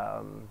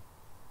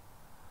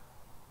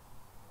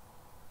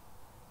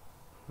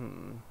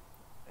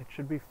it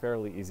should be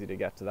fairly easy to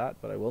get to that,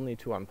 but I will need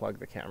to unplug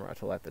the camera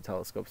to let the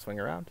telescope swing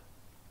around.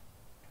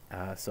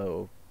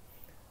 So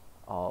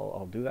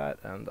I'll do that,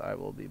 and I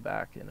will be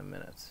back in a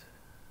minute.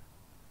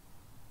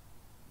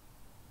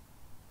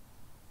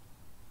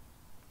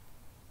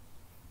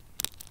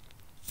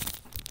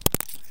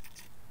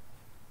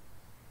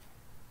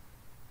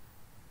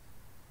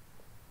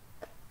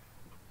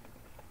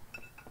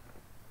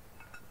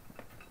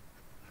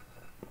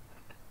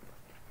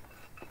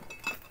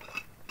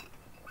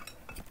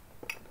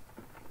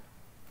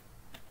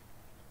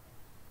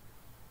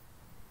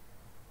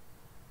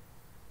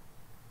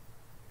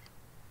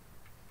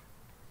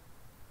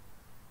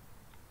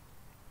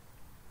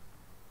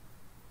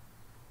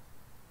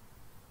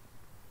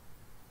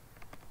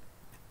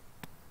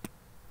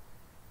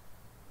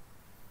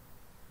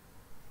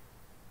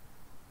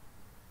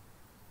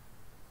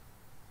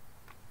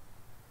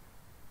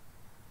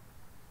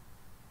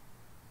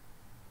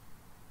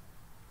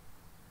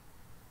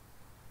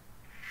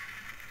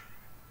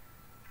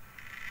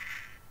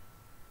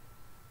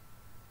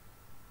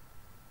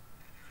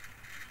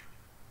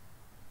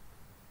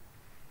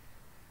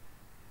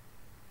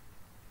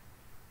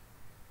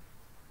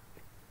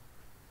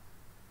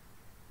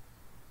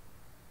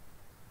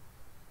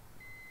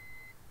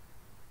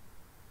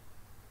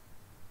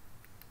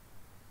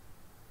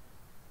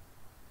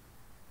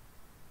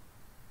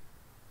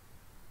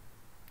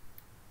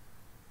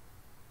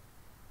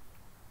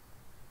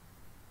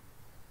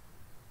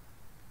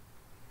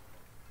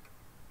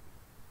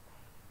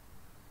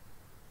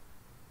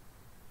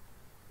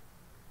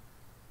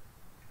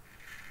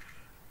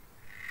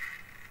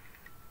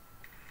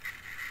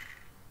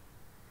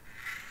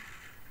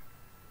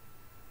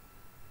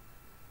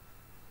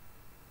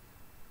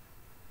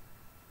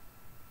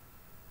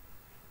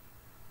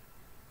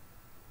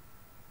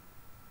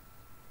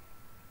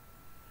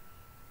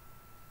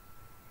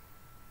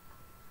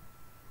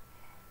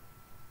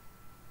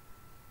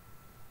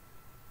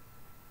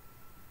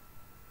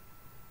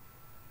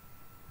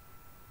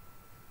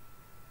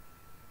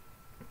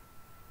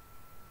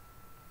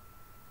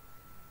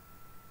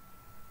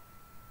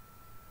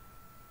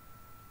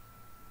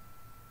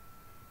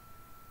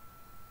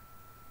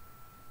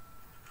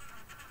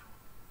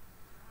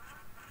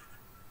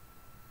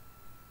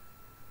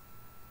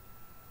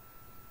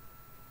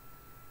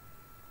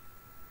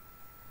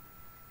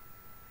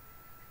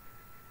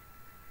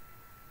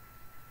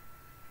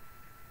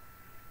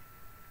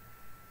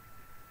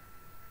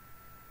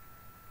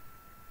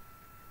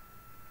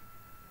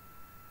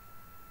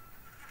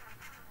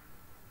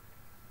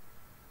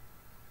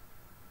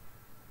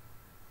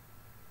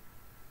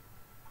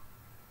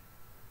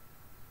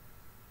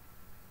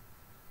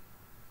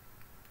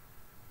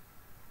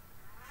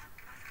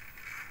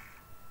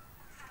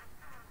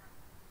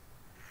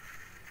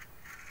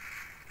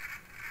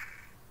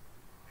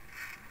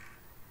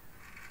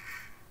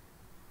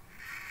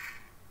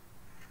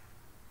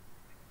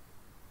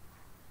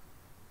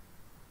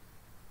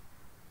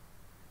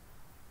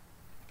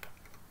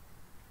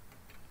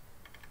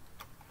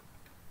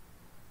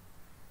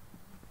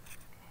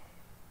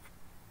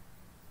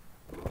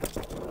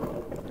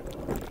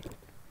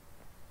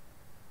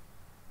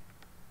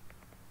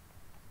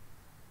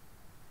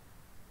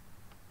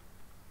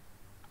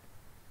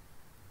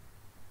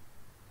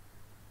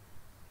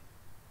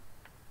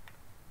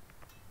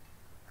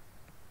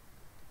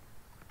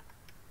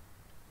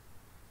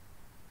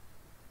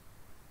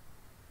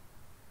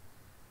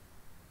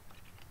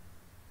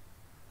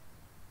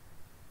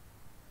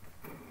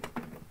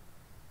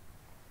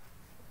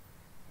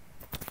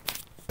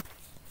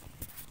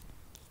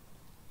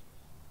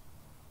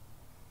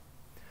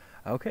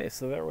 Okay,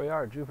 so there we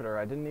are, Jupiter.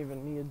 I didn't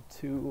even need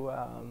to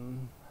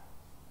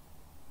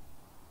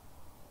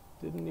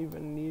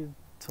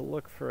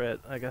look for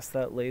it. I guess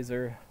that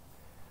laser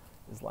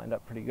is lined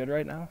up pretty good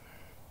right now.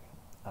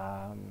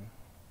 I'll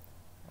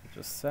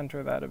just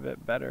center that a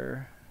bit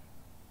better.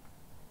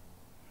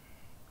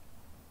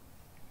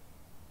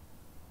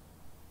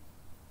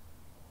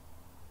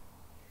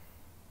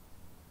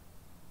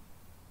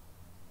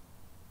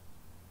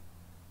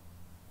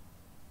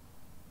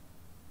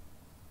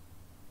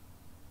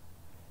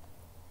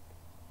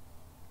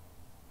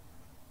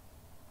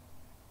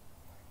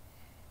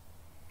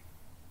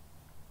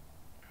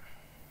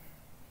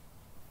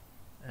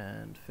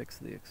 And fix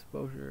the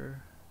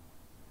exposure.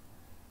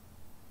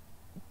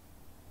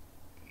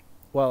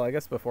 Well, I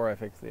guess before I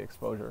fix the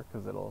exposure,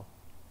 because it'll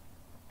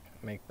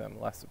make them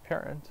less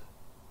apparent.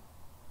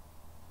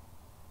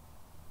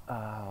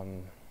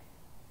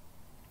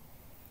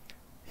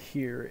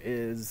 Here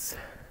is,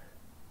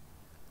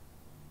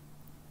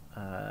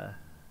 if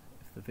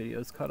the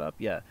video's caught up,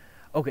 yeah.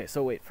 Okay,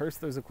 so wait,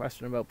 first there's a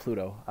question about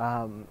Pluto.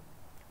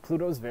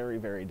 Pluto's very,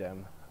 very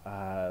dim.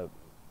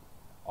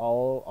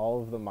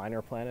 All of the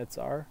minor planets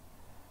are.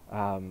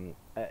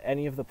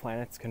 Any of the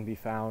planets can be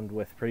found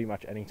with pretty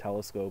much any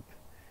telescope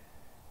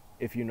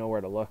if you know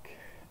where to look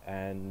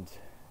and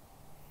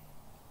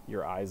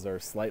your eyes are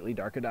slightly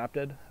dark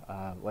adapted,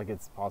 like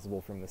it's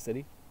possible from the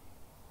city.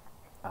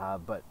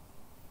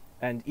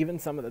 And even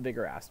some of the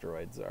bigger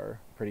asteroids are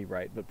pretty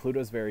bright, but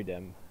Pluto's very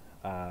dim.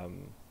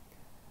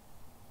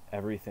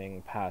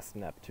 Everything past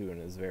Neptune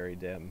is very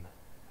dim.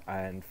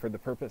 And for the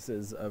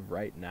purposes of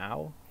right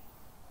now,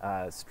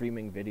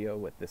 streaming video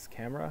with this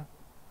camera,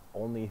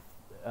 only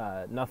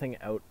nothing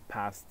out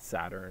past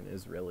Saturn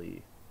is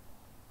really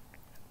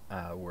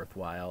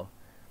worthwhile.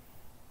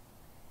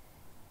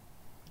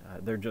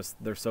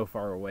 They're so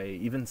far away.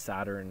 Even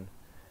Saturn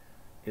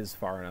is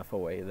far enough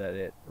away that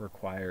it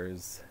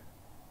requires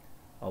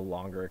a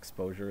longer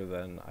exposure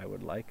than I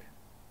would like.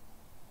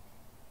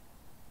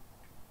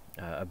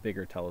 A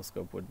bigger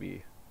telescope would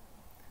be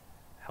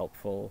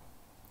helpful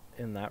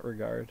in that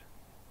regard,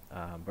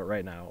 but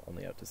right now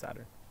only out to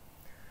Saturn.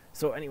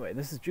 So anyway,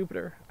 this is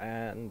Jupiter,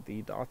 and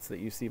the dots that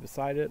you see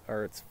beside it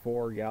are its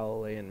 4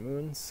 Galilean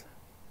moons,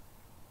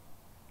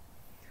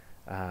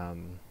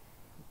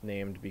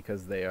 named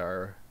because they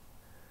are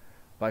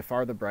by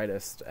far the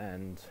brightest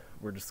and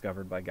were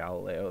discovered by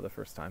Galileo the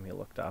first time he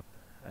looked up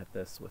at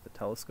this with a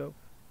telescope.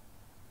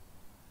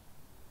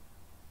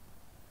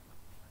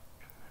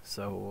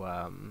 So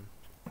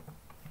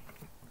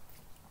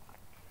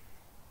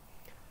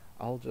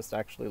I'll just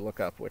actually look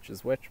up which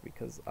is which,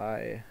 because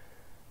I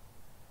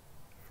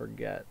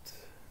forget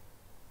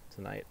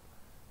tonight.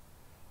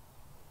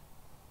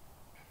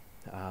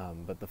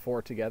 But the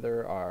 4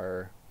 together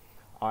are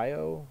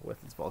Io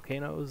with its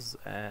volcanoes,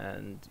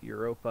 and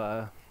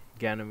Europa,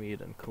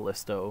 Ganymede, and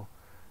Callisto,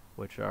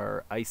 which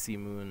are icy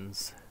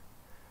moons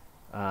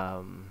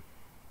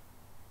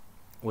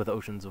with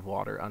oceans of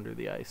water under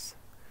the ice.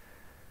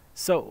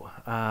 So,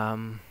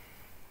 I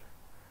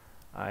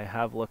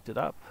have looked it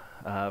up.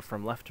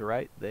 From left to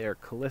right, they are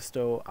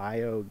Callisto,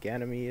 Io,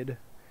 Ganymede,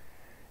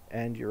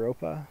 and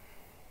Europa.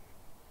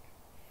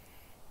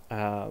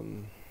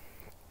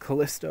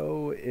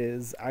 Callisto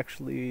is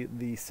actually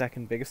the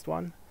second biggest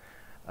one,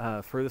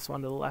 furthest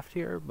one to the left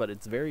here, but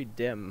it's very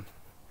dim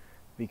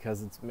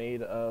because it's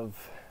made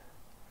of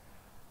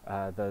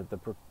the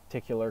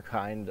particular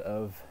kind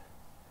of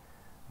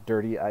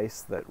dirty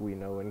ice that we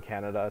know in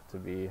Canada to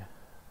be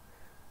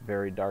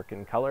very dark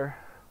in color.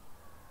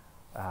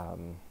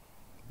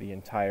 The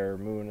entire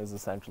moon is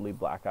essentially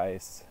black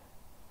ice,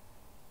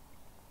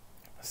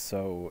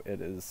 so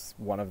it is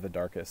one of the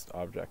darkest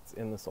objects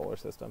in the solar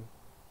system.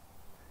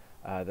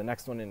 The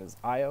next one in is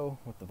Io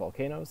with the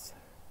volcanoes,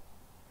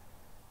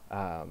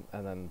 and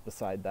then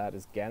beside that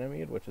is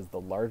Ganymede, which is the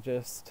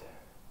largest.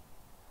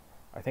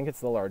 I think it's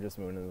the largest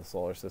moon in the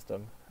solar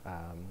system.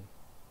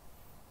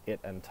 It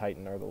and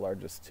Titan are the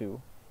largest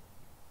two,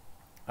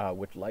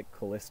 which, like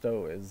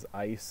Callisto, is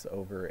ice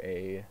over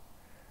a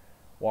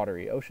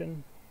watery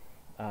ocean.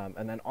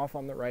 And then off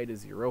on the right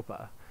is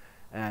Europa.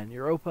 And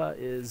Europa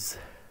is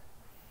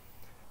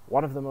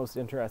one of the most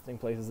interesting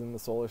places in the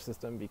solar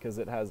system because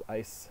it has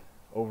ice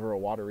over a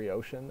watery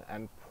ocean,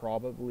 and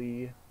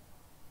probably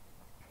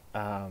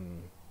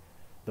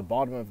the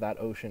bottom of that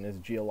ocean is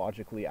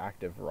geologically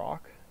active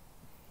rock.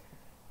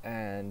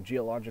 And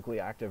geologically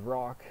active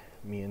rock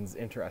means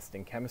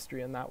interesting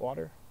chemistry in that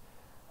water.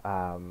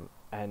 And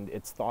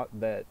it's thought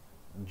that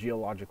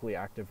geologically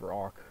active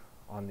rock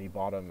on the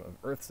bottom of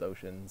Earth's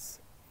oceans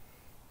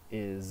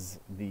is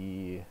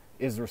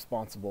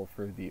responsible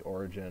for the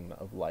origin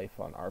of life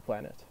on our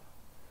planet.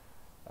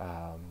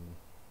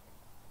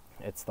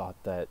 It's thought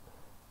that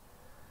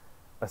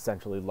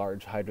essentially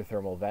large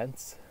hydrothermal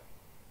vents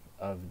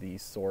of the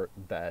sort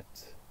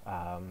that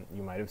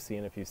you might have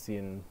seen if you've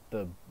seen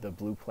the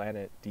Blue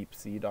Planet deep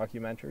sea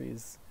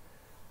documentaries,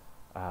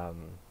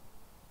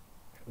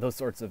 those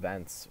sorts of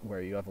vents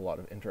where you have a lot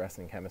of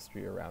interesting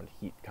chemistry around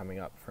heat coming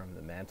up from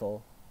the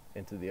mantle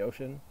into the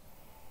ocean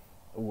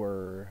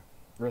were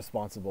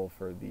responsible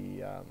for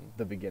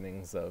the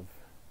beginnings of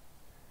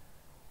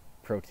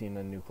protein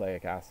and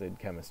nucleic acid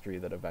chemistry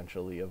that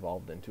eventually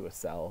evolved into a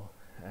cell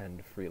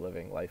and free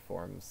living life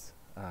forms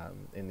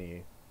in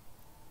the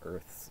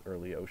Earth's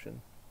early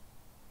ocean.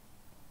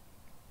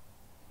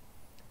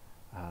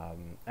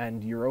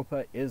 And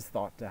Europa is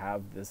thought to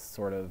have this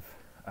sort of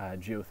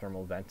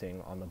geothermal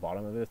venting on the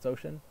bottom of its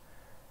ocean.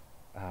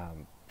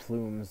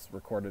 Plumes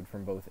recorded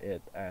from both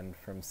it and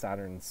from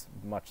Saturn's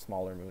much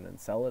smaller moon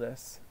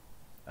Enceladus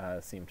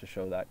seem to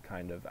show that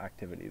kind of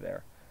activity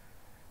there.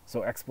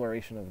 So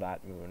exploration of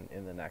that moon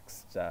in the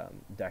next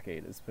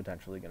decade is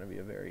potentially going to be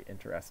a very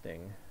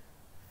interesting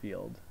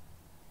field.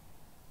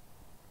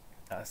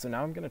 So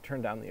now I'm going to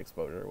turn down the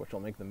exposure, which will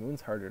make the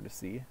moons harder to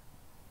see,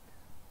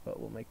 but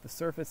will make the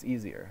surface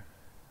easier.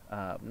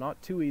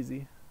 Not too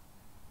easy,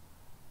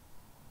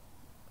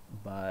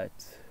 but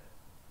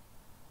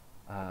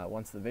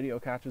once the video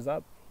catches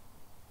up,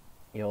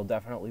 you'll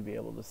definitely be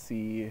able to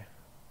see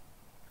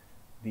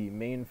the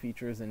main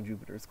features in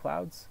Jupiter's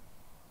clouds.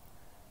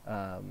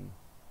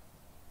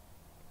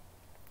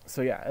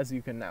 So yeah, as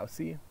you can now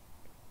see,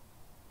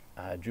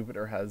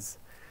 Jupiter has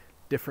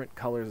different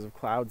colors of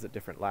clouds at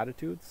different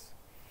latitudes.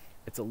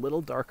 It's a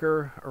little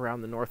darker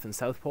around the north and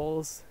south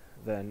poles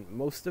than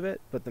most of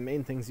it, but the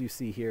main things you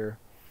see here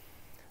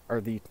are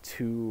the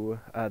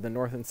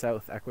north and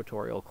south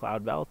equatorial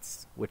cloud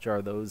belts, which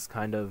are those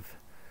kind of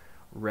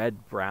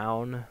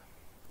red-brown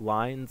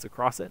lines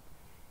across it.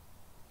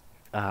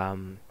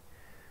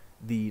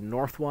 The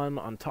north one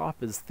on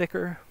top is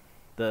thicker,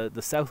 the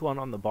south one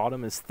on the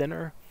bottom is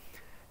thinner,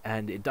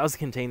 and it does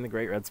contain the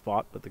Great Red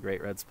Spot, but the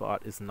Great Red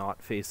Spot is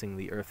not facing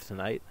the Earth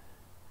tonight,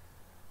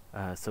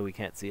 so we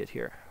can't see it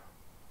here.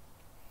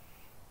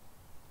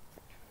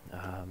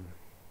 And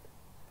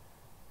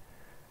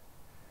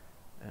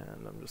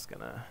I'm just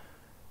gonna,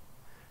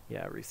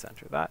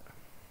 recenter that.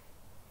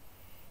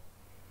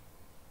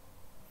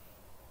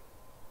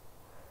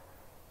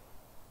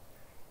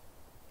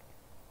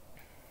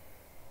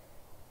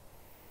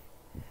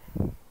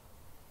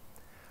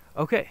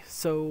 Okay,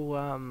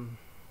 so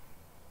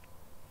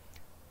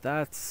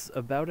that's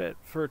about it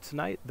for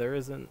tonight. There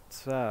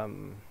isn't,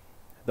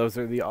 those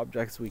are the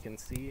objects we can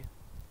see.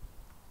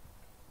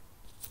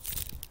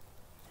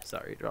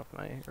 Sorry, dropped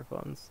my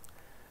earphones.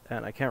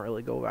 And I can't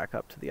really go back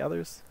up to the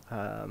others.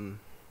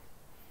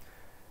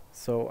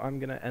 So I'm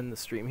going to end the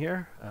stream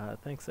here.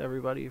 Thanks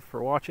everybody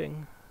for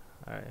watching.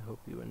 I hope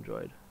you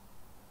enjoyed.